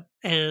idea,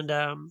 and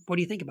what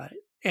do you think about it?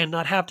 And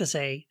not have to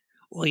say,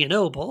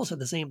 well, Paul said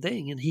the same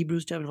thing, and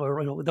Hebrews,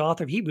 or the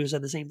author of Hebrews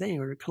said the same thing,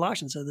 or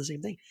Colossians said the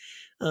same thing.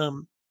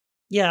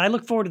 I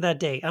look forward to that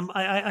day.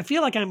 I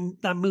feel like I'm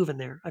moving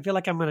there. I feel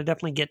like I'm going to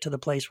definitely get to the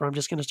place where I'm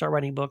just going to start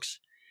writing books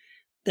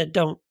that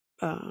don't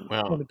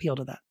appeal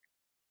to that.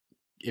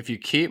 If you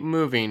keep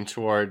moving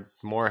toward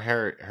more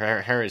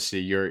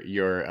heresy,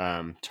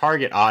 your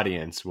target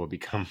audience will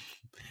become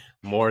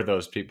more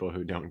those people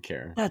who don't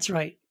care. That's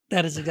right.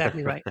 That is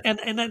exactly right.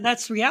 And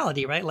that's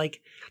reality, right?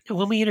 Like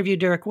when we interviewed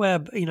Derek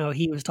Webb,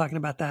 he was talking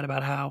about that,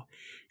 about how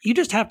you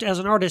just have to, as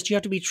an artist, you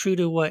have to be true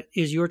to what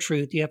is your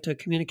truth. You have to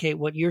communicate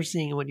what you're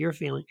seeing and what you're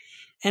feeling.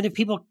 And if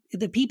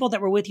the people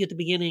that were with you at the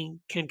beginning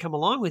can come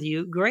along with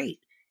you, great.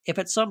 If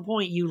at some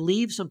point you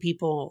leave some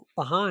people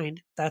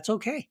behind, that's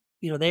okay.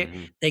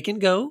 They can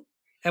go.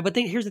 But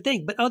here's the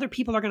thing, but other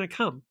people are going to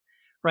come,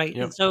 right?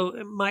 Yep. And so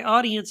my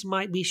audience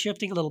might be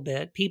shifting a little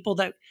bit. People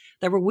that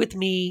were with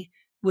me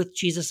with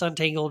Jesus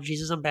Untangled,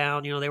 Jesus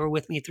Unbound, they were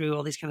with me through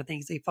all these kind of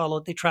things. They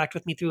tracked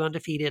with me through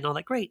Undefeated and all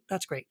that. Great.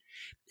 That's great.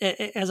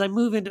 As I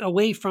move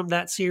away from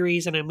that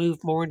series and I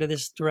move more into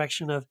this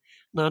direction of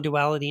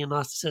non-duality and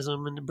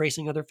Gnosticism and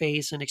embracing other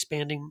faiths and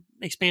expanding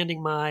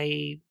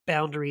my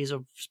boundaries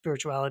of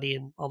spirituality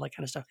and all that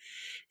kind of stuff.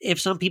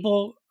 If some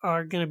people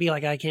are going to be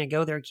like, I can't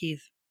go there,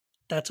 Keith,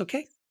 that's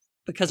okay.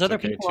 Because That's other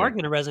okay people too. are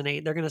going to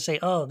resonate. They're going to say,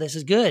 oh, this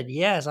is good.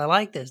 Yes, I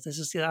like this.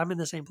 I'm in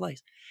the same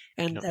place.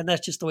 And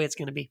that's just the way it's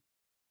going to be.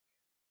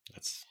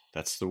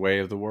 That's the way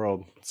of the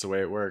world. It's the way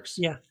it works.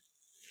 Yeah.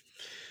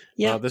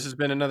 Well, this has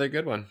been another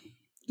good one.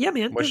 Yeah,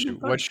 man.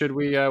 What should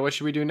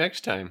we do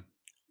next time?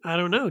 I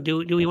don't know. Do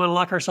we want to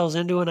lock ourselves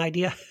into an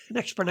idea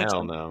for next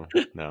Hell time?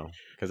 no,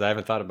 because I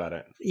haven't thought about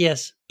it.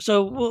 Yes.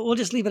 So we'll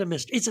just leave it a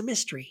mystery. It's a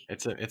mystery.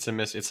 It's a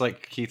mystery. It's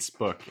like Keith's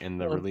book and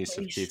the release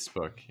of Keith's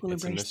book.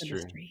 It's a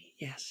mystery.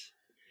 Yes.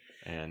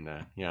 And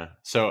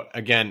so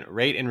again,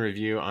 rate and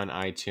review on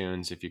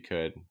iTunes if you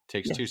could.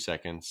 Takes 2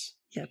 seconds.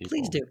 Yeah, people.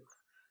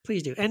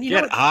 Please do. And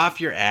get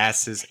off your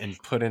asses and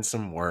put in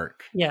some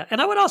work. Yeah, and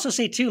I would also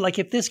say too, like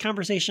if this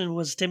conversation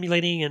was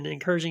stimulating and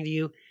encouraging to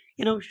you,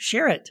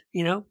 share it.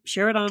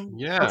 Share it on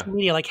social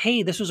media. Like,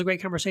 hey, this was a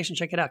great conversation.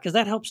 Check it out, because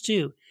that helps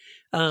too.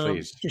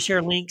 Please. To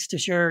share links, to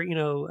share,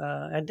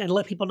 and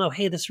let people know,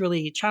 hey, this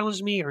really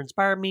challenged me or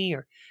inspired me,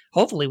 or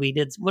hopefully we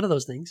did one of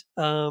those things.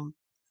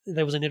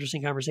 That was an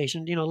interesting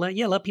conversation.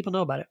 Let people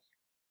know about it.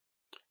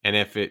 And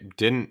if it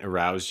didn't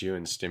arouse you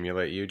and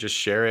stimulate you, just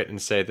share it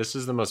and say, this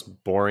is the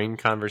most boring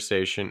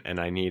conversation, and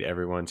I need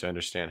everyone to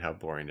understand how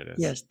boring it is.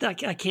 Yes,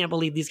 I can't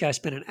believe these guys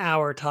spent an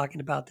hour talking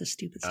about this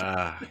stupid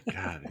stuff.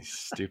 God, these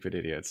stupid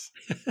idiots.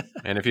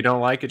 And if you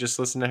don't like it, just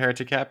listen to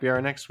Heretic Happy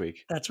Hour next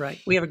week. That's right.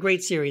 We have a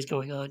great series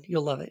going on.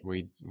 You'll love it.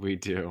 We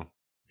do.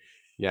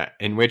 Yeah,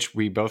 in which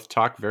we both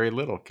talk very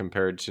little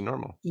compared to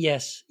normal.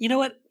 Yes. You know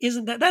what?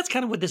 That's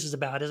kind of what this is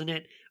about, isn't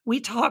it? We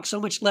talk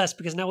so much less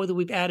because now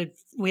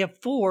we have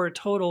 4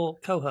 total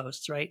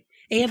co-hosts, right?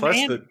 And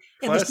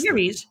the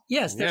series,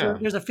 yes,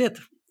 there's a fifth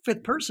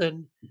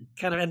person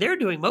kind of, and they're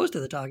doing most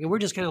of the talking. We're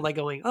just kind of like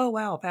going, oh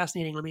wow,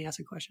 fascinating. Let me ask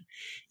a question.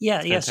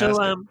 Yeah.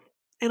 So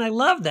and I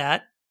love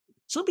that.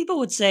 Some people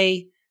would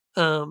say,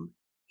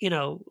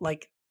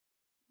 like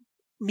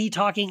me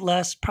talking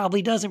less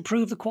probably does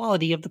improve the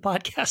quality of the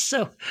podcast.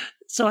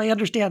 So I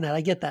understand that.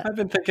 I get that. I've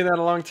been thinking that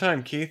a long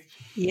time, Keith.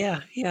 Yeah.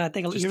 I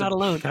think you're not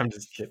alone. I'm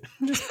just kidding.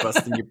 I'm just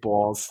busting your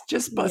balls.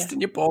 Just busting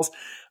your balls.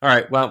 All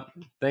right. Well,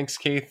 thanks,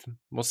 Keith.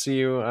 We'll see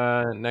you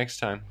next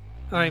time.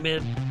 All right,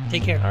 man.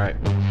 Take care. All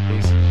right.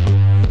 Peace.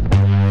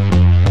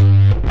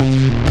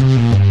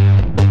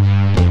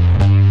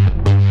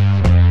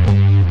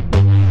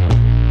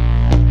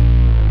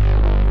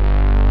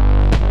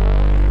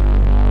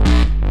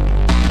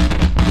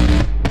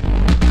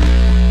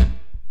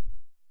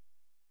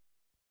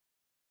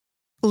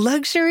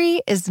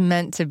 Luxury is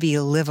meant to be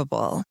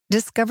livable.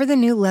 Discover the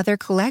new leather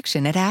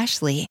collection at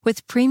Ashley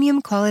with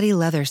premium quality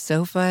leather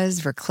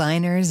sofas,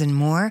 recliners, and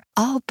more,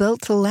 all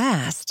built to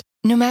last.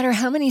 No matter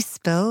how many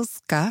spills,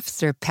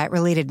 scuffs, or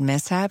pet-related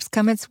mishaps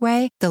come its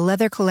way, the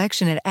leather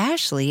collection at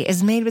Ashley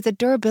is made with the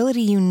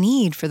durability you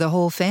need for the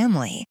whole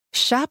family.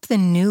 Shop the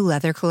new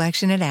leather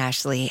collection at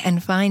Ashley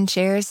and find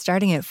chairs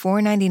starting at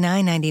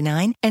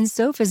 $499.99 and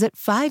sofas at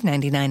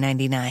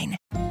 $599.99.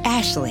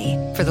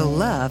 Ashley, for the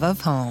love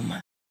of home.